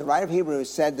Hebrews, the writer of Hebrews,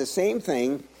 said the same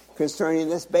thing concerning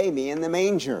this baby in the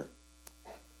manger.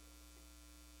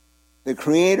 The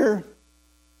creator,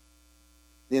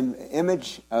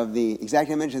 the exact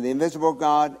image of the invisible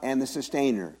God, and the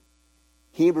sustainer.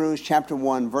 Hebrews chapter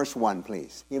 1, verse 1,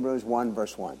 please. Hebrews 1,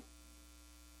 verse 1.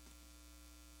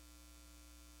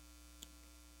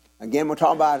 Again, we'll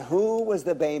talk about who was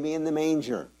the baby in the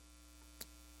manger.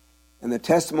 And the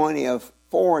testimony of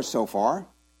 4 so far.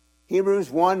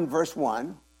 Hebrews 1, verse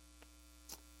 1.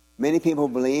 Many people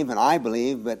believe, and I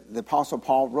believe, but the Apostle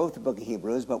Paul wrote the book of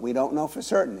Hebrews, but we don't know for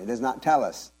certain. It does not tell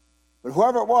us. But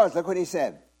whoever it was, look what he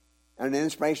said. Under the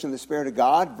inspiration of the Spirit of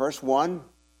God, verse 1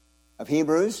 of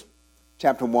Hebrews,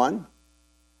 chapter 1.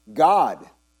 God,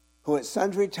 who at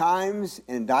sundry times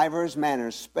and in divers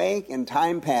manners spake in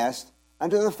time past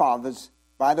unto the fathers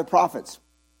by the prophets,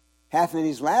 hath in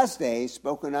these last days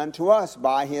spoken unto us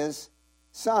by his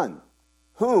Son,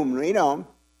 whom, read on,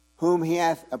 whom he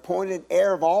hath appointed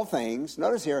heir of all things,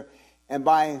 notice here, and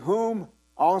by whom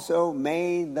also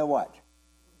made the what?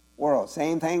 World.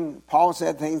 Same thing Paul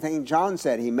said, same thing John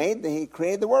said. He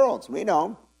created the worlds. Read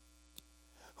on.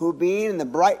 Who being in the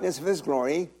brightness of his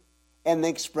glory and the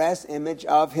express image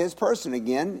of his person.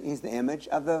 Again, he's the image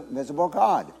of the visible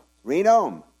God. Read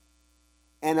on.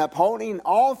 And upholding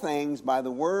all things by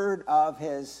the word of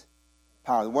his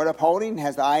power. The word upholding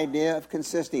has the idea of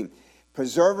consisting.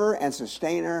 Preserver and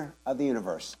sustainer of the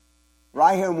universe.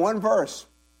 Right here in one verse,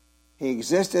 he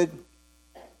existed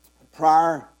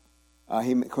prior,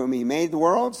 when he made the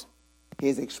worlds. He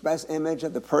is the express image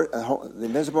of the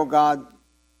invisible God,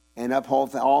 and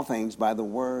upholdeth all things by the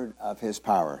word of his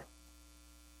power.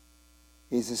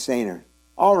 He's a sustainer.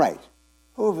 All right.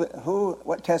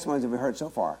 What testimonies have we heard so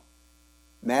far?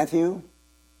 Matthew,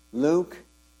 Luke,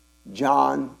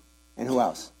 John, and who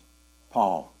else?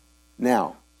 Paul.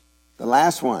 Now, the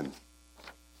last one,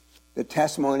 the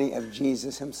testimony of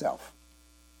Jesus himself.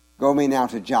 Go with me now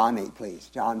to John 8, please.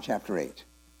 John chapter 8.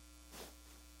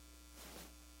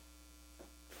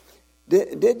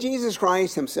 Did Jesus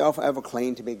Christ himself ever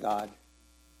claim to be God?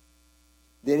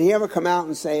 Did he ever come out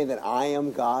and say that I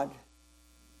am God?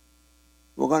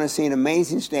 We're going to see an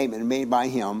amazing statement made by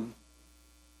him.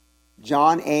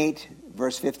 John 8,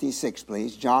 verse 56,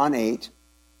 please. John 8,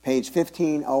 page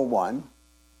 1501.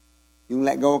 You can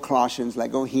let go of Colossians,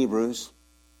 let go of Hebrews.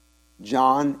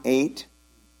 John 8.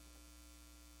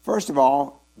 First of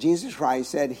all, Jesus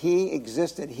Christ said he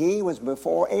existed. He was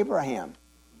before Abraham.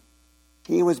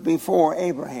 He was before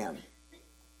Abraham.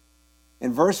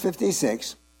 In verse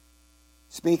 56,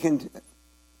 speaking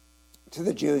to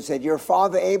the Jews, said, your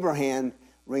father Abraham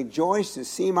rejoiced to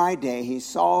see my day. He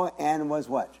saw and was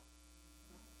what?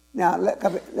 Now,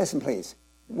 listen, please.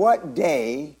 What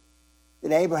day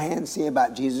did Abraham see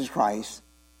about Jesus Christ,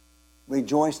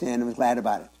 rejoiced in, and was glad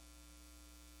about it?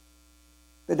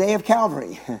 The day of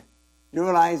Calvary. You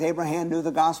realize Abraham knew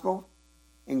the gospel?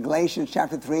 In Galatians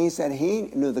chapter 3, he said he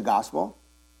knew the gospel.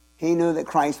 He knew that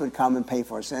Christ would come and pay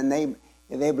for us. And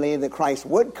if they believed that Christ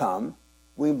would come,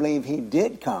 we believe he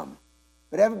did come.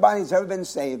 But everybody who's ever been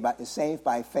saved is saved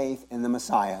by faith in the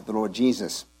Messiah, the Lord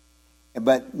Jesus.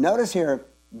 But notice here,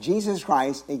 Jesus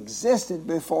Christ existed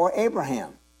before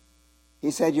Abraham.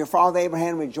 He said, your father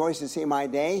Abraham rejoiced to see my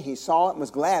day. He saw it and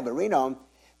was glad. But read on.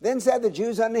 Then said the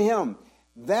Jews unto him,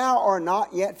 thou art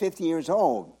not yet 50 years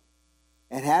old,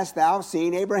 and hast thou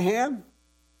seen Abraham?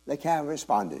 Look how he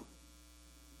responded.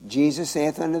 Jesus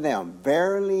saith unto them,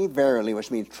 verily, verily,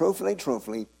 which means truthfully,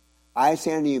 truthfully, I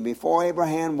say unto you, before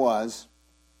Abraham was,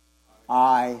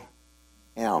 I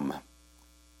am.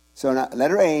 So now,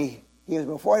 letter A, he was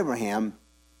before Abraham,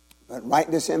 but write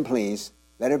this in, please.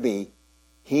 Letter B,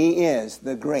 he is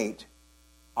the great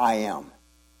I am.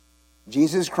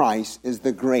 Jesus Christ is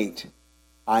the great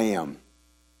I am.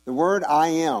 The word I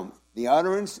am, the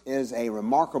utterance is a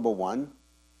remarkable one.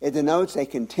 It denotes a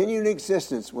continued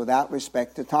existence without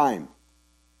respect to time.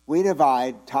 We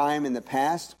divide time in the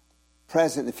past,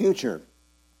 present, and the future.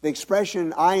 The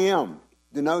expression I am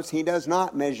denotes he does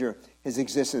not measure his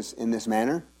existence in this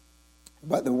manner,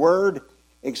 but the word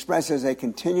expresses a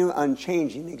continual,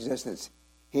 unchanging existence.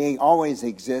 He always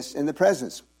exists in the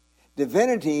present.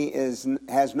 Divinity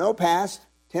has no past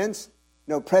tense,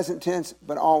 no present tense,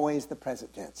 but always the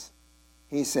present tense.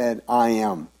 He said, I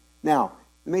am. Now,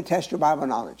 let me test your Bible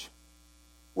knowledge.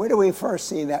 Where do we first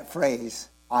see that phrase,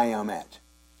 I am at?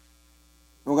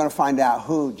 We're going to find out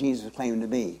who Jesus claimed to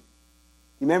be.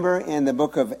 You remember in the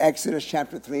book of Exodus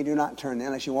chapter 3, do not turn there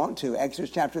unless you want to, Exodus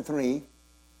chapter 3,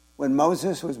 when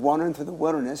Moses was wandering through the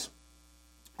wilderness,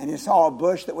 and he saw a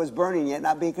bush that was burning yet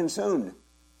not being consumed.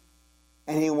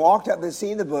 And he walked up to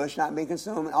see the bush not being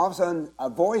consumed, and all of a sudden a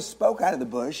voice spoke out of the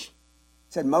bush,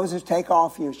 said, Moses, take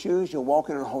off your shoes, you're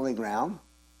walking on holy ground.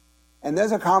 And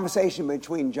there's a conversation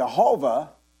between Jehovah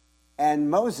and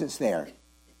Moses there.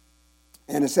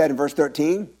 And it said in verse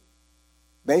 13,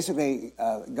 basically,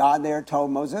 God there told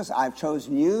Moses, I've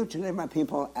chosen you to lead my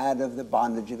people out of the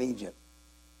bondage of Egypt.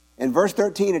 In verse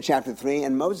 13 of chapter 3,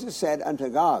 and Moses said unto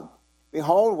God,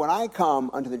 behold, when I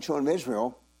come unto the children of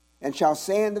Israel, and shall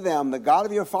say unto them, the God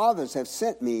of your fathers hath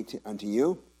sent me unto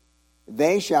you,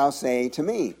 they shall say to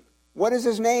me, what is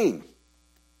his name?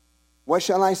 What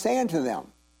shall I say unto them?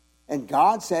 And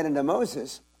God said unto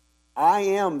Moses, I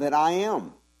am that I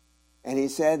am. And he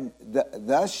said,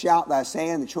 thus shalt thou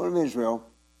say unto the children of Israel,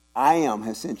 I am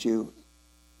has sent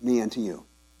me unto you.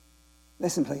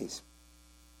 Listen, please.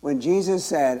 When Jesus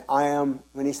said, I am,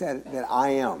 when he said that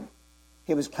I am,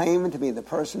 he was claiming to be the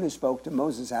person who spoke to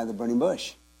Moses out of the burning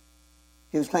bush.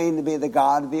 He was claiming to be the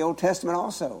God of the Old Testament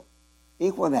also.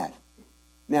 Equal that.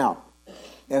 Now,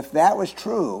 if that was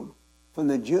true, from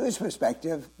the Jewish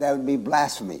perspective, that would be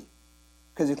blasphemy,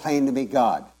 because he claimed to be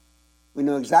God. We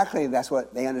know exactly that's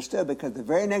what they understood, because the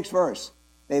very next verse,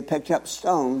 they picked up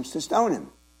stones to stone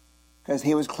him, because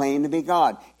he was claimed to be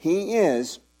God. He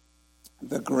is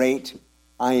the great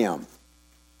I am.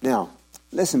 Now,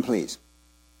 listen, please.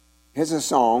 Here's a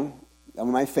song, one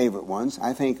of my favorite ones.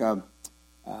 I think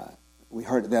we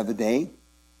heard it the other day.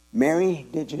 Mary,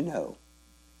 did you know?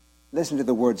 Listen to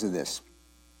the words of this.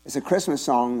 It's a Christmas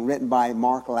song written by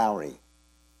Mark Lowry.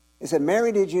 It said,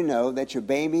 Mary, did you know that your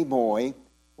baby boy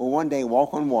will one day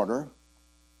walk on water?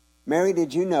 Mary,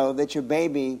 did you know that your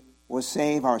baby will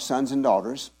save our sons and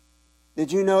daughters?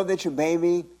 Did you know that your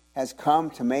baby has come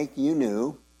to make you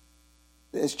new?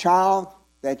 This child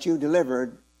that you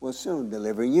delivered will soon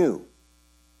deliver you.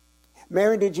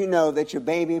 Mary, did you know that your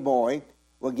baby boy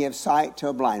will give sight to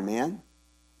a blind man?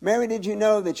 Mary, did you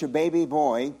know that your baby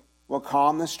boy will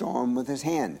calm the storm with his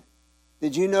hand?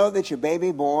 Did you know that your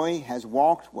baby boy has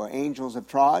walked where angels have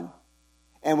trod?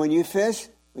 And when you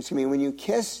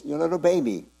kiss your little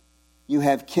baby, you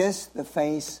have kissed the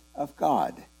face of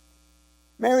God.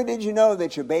 Mary, did you know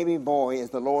that your baby boy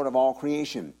is the Lord of all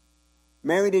creation?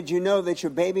 Mary, did you know that your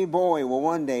baby boy will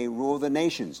one day rule the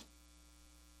nations?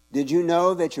 Did you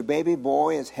know that your baby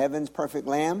boy is heaven's perfect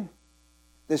lamb?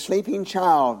 The sleeping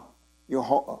child you're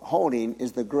holding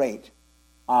is the great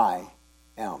I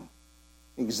am.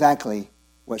 Exactly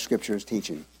what Scripture is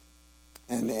teaching.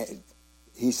 And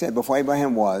he said, before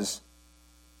Abraham was,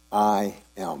 I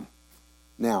am.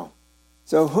 Now,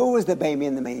 so who was the baby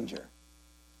in the manger?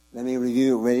 Let me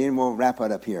review it, and we'll wrap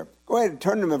it up here. Go ahead and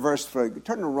turn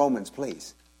to Romans,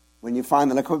 please. When you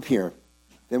find the look up here,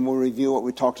 then we'll review what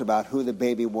we talked about, who the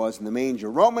baby was in the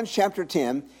manger. Romans chapter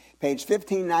 10, page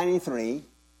 1593.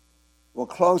 We'll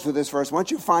close with this verse. Once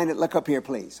you find it, look up here,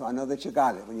 please, so I know that you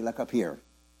got it when you look up here.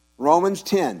 Romans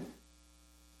 10.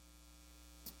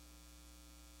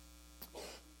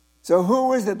 So who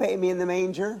was the baby in the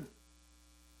manger?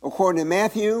 According to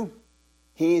Matthew,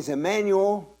 he is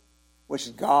Emmanuel, which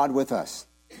is God with us.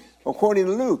 According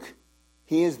to Luke,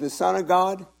 he is the Son of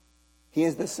God. He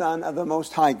is the Son of the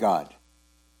Most High God.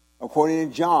 According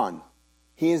to John,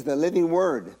 he is the living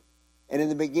Word. And in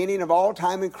the beginning of all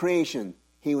time in creation,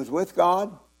 he was with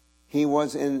God. He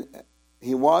was and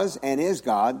is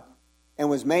God, and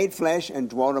was made flesh and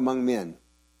dwelt among men.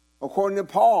 According to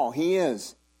Paul, he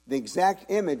is the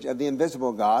exact image of the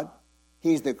invisible God.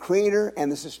 He's the creator and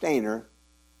the sustainer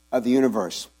of the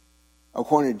universe.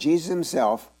 According to Jesus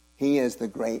himself, he is the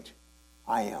great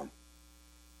I am.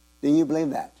 Do you believe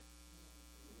that?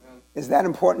 Is that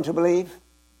important to believe?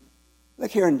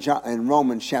 Look here in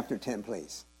Romans chapter 10,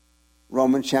 please.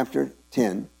 Romans chapter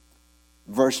 10,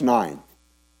 verse 9.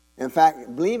 In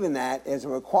fact, believing that is a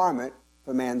requirement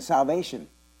for man's salvation.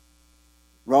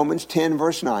 Romans 10,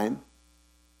 verse 9.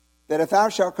 That if thou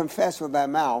shalt confess with thy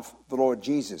mouth the Lord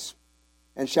Jesus,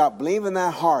 and shalt believe in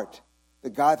thy heart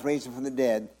that God hath raised him from the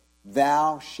dead,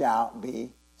 thou shalt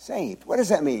be saved. What does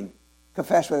that mean?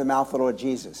 Confess with the mouth the Lord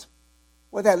Jesus.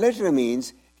 What that literally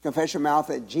means, confess your mouth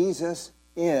that Jesus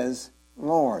is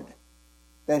Lord,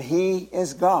 that he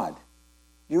is God.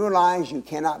 Do you realize you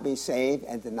cannot be saved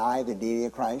and deny the deity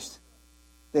of Christ?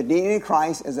 The deity of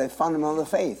Christ is a fundamental of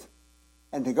faith.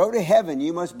 And to go to heaven,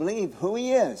 you must believe who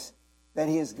he is, that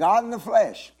he is God in the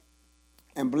flesh,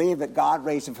 and believe that God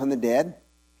raised him from the dead.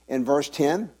 In verse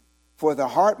 10, for with the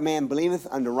heart man believeth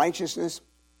unto righteousness,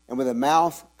 and with the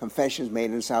mouth confession is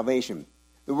made unto salvation.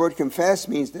 The word confess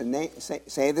means to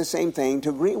say the same thing,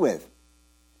 to agree with.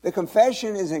 The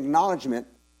confession is an acknowledgement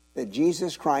that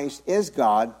Jesus Christ is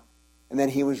God, and that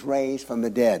he was raised from the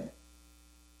dead.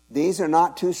 These are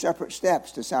not two separate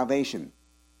steps to salvation.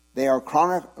 They are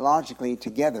chronologically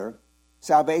together.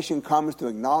 Salvation comes to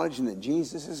acknowledging that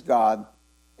Jesus is God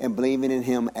and believing in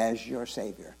him as your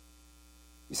Savior.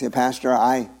 You say, Pastor,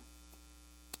 I'm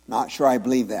not sure I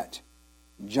believe that.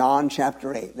 John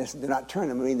chapter 8. Listen, do not turn.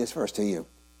 I'm going to read this verse to you.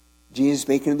 Jesus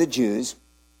speaking to the Jews,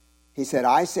 he said,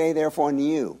 I say therefore unto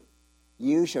you,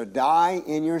 you shall die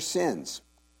in your sins.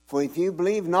 For if you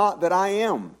believe not that I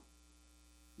am,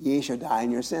 ye shall die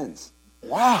in your sins.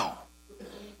 Wow.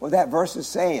 What that verse is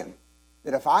saying,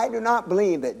 that if I do not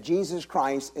believe that Jesus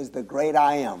Christ is the great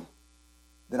I am,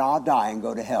 then I'll die and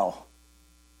go to hell.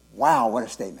 Wow, what a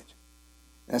statement.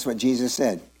 That's what Jesus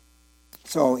said.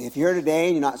 So if you're here today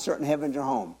and you're not certain heaven's your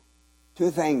home,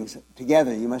 two things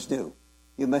together you must do.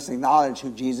 You must acknowledge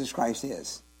who Jesus Christ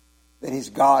is, that he's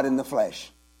God in the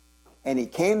flesh. And he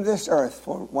came to this earth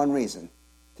for one reason,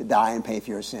 to die and pay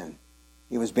for your sin.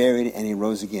 He was buried and he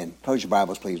rose again. Close your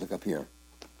Bibles, please. Look up here.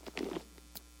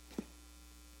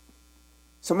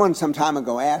 Someone some time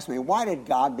ago asked me, why did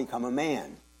God become a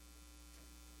man?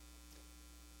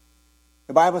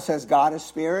 The Bible says God is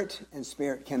spirit, and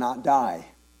spirit cannot die.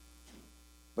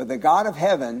 But the God of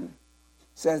heaven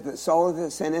says that soul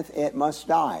that sinneth, it must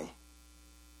die.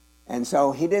 And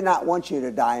so he did not want you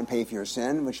to die and pay for your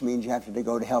sin, which means you have to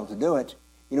go to hell to do it.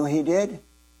 You know what he did?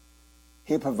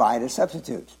 He provided a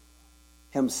substitute,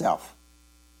 himself.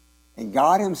 And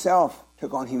God himself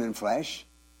took on human flesh.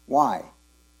 Why?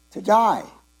 To die.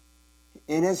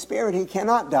 In his spirit, he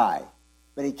cannot die.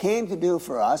 But he came to do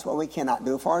for us what we cannot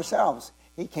do for ourselves.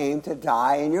 He came to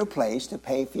die in your place to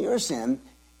pay for your sin.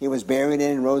 He was buried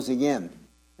in and rose again.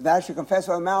 If thou shalt confess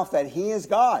with thy mouth that he is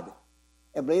God,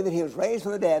 and believe that he was raised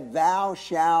from the dead, thou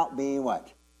shalt be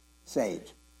what?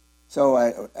 Saved. So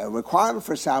a requirement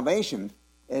for salvation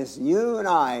is you and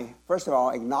I, first of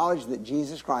all, acknowledge that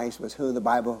Jesus Christ was who the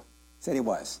Bible said he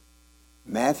was.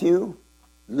 Matthew,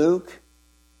 Luke,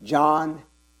 John,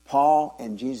 Paul,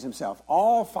 and Jesus himself.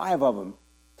 All 5 of them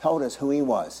told us who he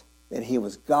was, that he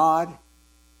was God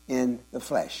in the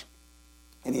flesh.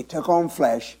 And he took on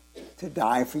flesh to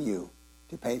die for you,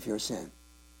 to pay for your sin.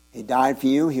 He died for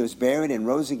you, he was buried and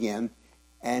rose again,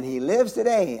 and he lives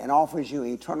today and offers you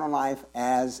eternal life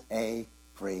as a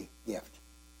free gift.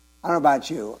 I don't know about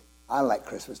you, I like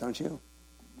Christmas, don't you?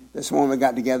 This morning we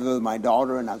got together with my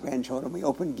daughter and our grandchildren, we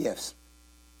opened gifts.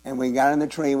 And we got in the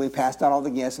tree, we passed out all the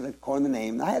gifts according to the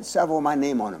name. I had several with my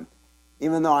name on them.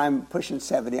 Even though I'm pushing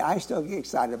 70, I still get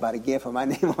excited about a gift with my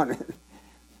name on it.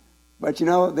 But you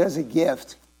know, there's a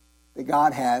gift that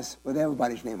God has with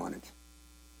everybody's name on it.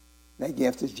 That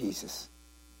gift is Jesus.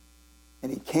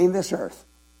 And he came to this earth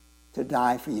to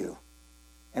die for you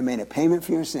and made a payment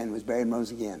for your sin, was buried and rose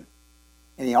again.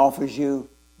 And he offers you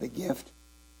the gift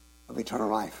of eternal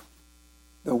life.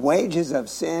 The wages of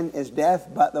sin is death,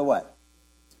 but the what?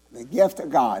 The gift of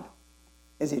God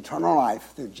is eternal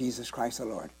life through Jesus Christ the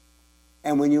Lord.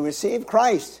 And when you receive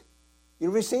Christ, you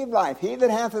receive life. He that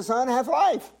hath the Son hath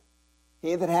life.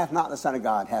 He that hath not the Son of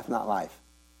God hath not life.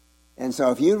 And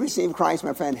so if you receive Christ,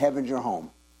 my friend, heaven's your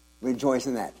home. Rejoice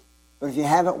in that. But if you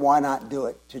haven't, why not do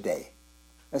it today?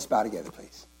 Let's bow together,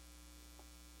 please.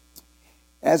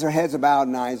 As our heads are bowed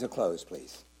and eyes are closed,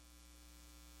 please.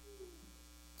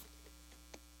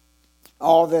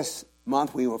 All this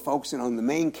month we were focusing on the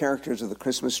main characters of the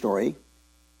Christmas story.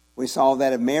 We saw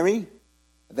that of Mary,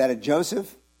 that of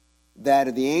Joseph, that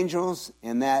of the angels,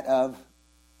 and that of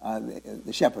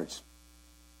the shepherds.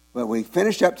 But we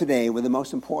finished up today with the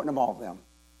most important of all of them,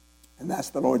 and that's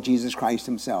the Lord Jesus Christ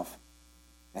himself,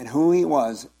 and who he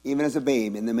was even as a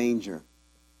babe in the manger.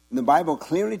 And the Bible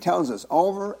clearly tells us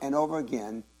over and over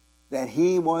again that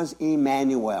he was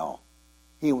Emmanuel.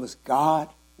 He was God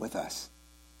with us,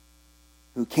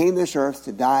 who came to this earth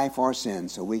to die for our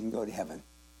sins so we can go to heaven.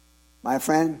 My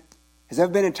friend, has there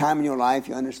ever been a time in your life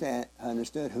you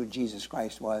understood who Jesus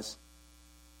Christ was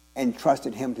and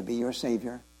trusted him to be your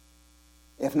Savior?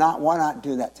 If not, why not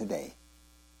do that today?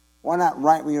 Why not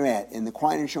right where you're at, in the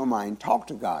quietness of your mind, talk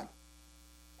to God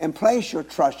and place your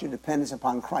trust, your dependence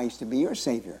upon Christ to be your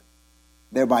Savior.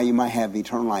 Thereby you might have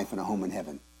eternal life and a home in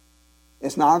heaven.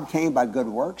 It's not obtained by good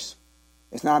works.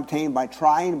 It's not obtained by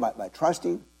trying, but by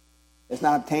trusting. It's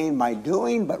not obtained by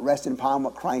doing, but resting upon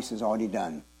what Christ has already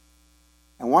done.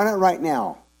 And why not right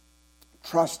now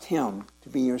trust him to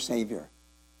be your Savior?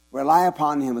 Rely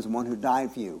upon him as one who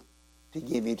died for you to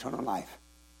give you eternal life.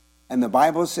 And the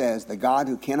Bible says, the God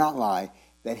who cannot lie,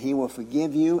 that he will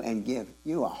forgive you and give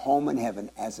you a home in heaven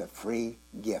as a free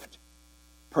gift,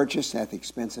 purchased at the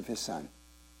expense of his Son.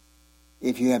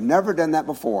 If you have never done that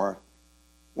before,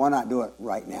 why not do it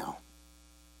right now?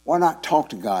 Why not talk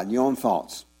to God in your own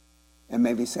thoughts and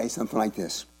maybe say something like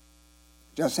this?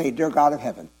 Just say, dear God of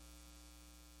heaven,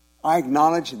 I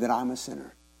acknowledge that I'm a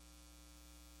sinner.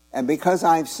 And because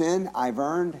I've sinned,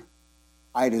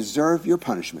 I deserve your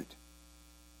punishment.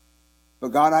 But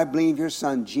God, I believe your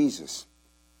Son, Jesus,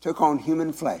 took on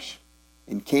human flesh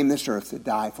and came to this earth to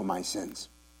die for my sins.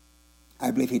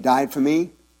 I believe he died for me,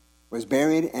 was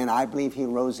buried, and I believe he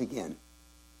rose again.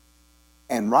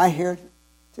 And right here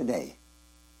today,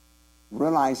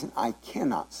 realizing I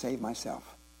cannot save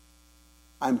myself,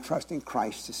 I'm trusting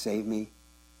Christ to save me,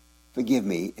 forgive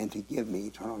me, and to give me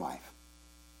eternal life.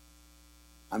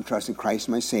 I'm trusting Christ,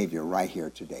 my Savior, right here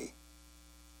today.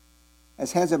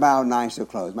 As heads are bowed and eyes are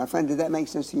closed. My friend, did that make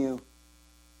sense to you?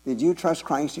 Did you trust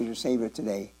Christ as your Savior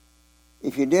today?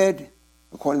 If you did,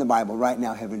 according to the Bible, right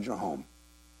now, heaven's your home.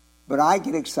 But I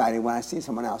get excited when I see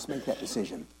someone else make that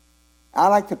decision. I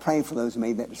like to pray for those who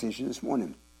made that decision this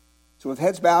morning. So with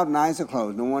heads bowed and eyes are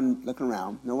closed, no one looking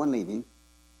around, no one leaving,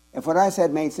 if what I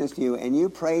said made sense to you and you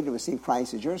prayed to receive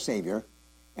Christ as your Savior,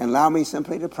 and allow me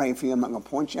simply to pray for you, I'm not going to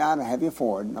point you out or have you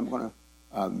forward, and I'm going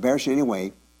to embarrass you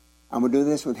anyway. I'm going to do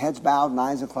this with heads bowed and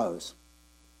eyes are closed.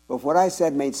 But if what I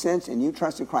said made sense and you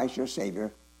trusted Christ your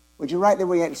Savior, would you right there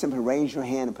where you at simply raise your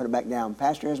hand and put it back down?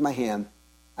 Pastor, here's my hand.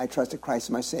 I trusted Christ as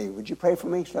my Savior. Would you pray for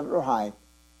me? Lift it real high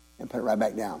and put it right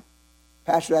back down.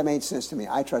 Pastor, that made sense to me.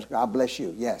 I trust God. Bless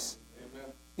you. Yes.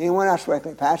 Amen. Anyone else real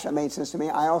quickly? Pastor, that made sense to me.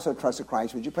 I also trusted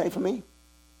Christ. Would you pray for me?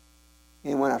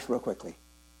 Anyone else real quickly?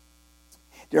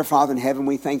 Dear Father in heaven,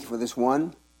 we thank you for this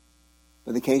one.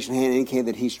 For the occasional hand indicated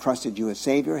that he's trusted you as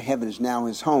Savior. Heaven is now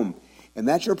his home. And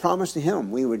that's your promise to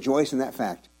him. We rejoice in that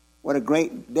fact. What a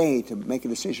great day to make a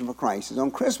decision for Christ. It's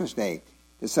on Christmas Day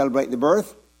to celebrate the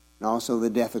birth and also the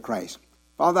death of Christ.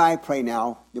 Father, I pray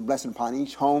now your blessing upon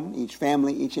each home, each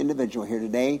family, each individual here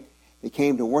today that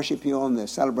came to worship you on the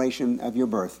celebration of your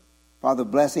birth. Father,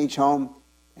 bless each home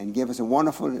and give us a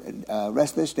wonderful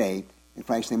rest of this day. In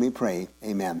Christ's name we pray.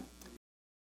 Amen.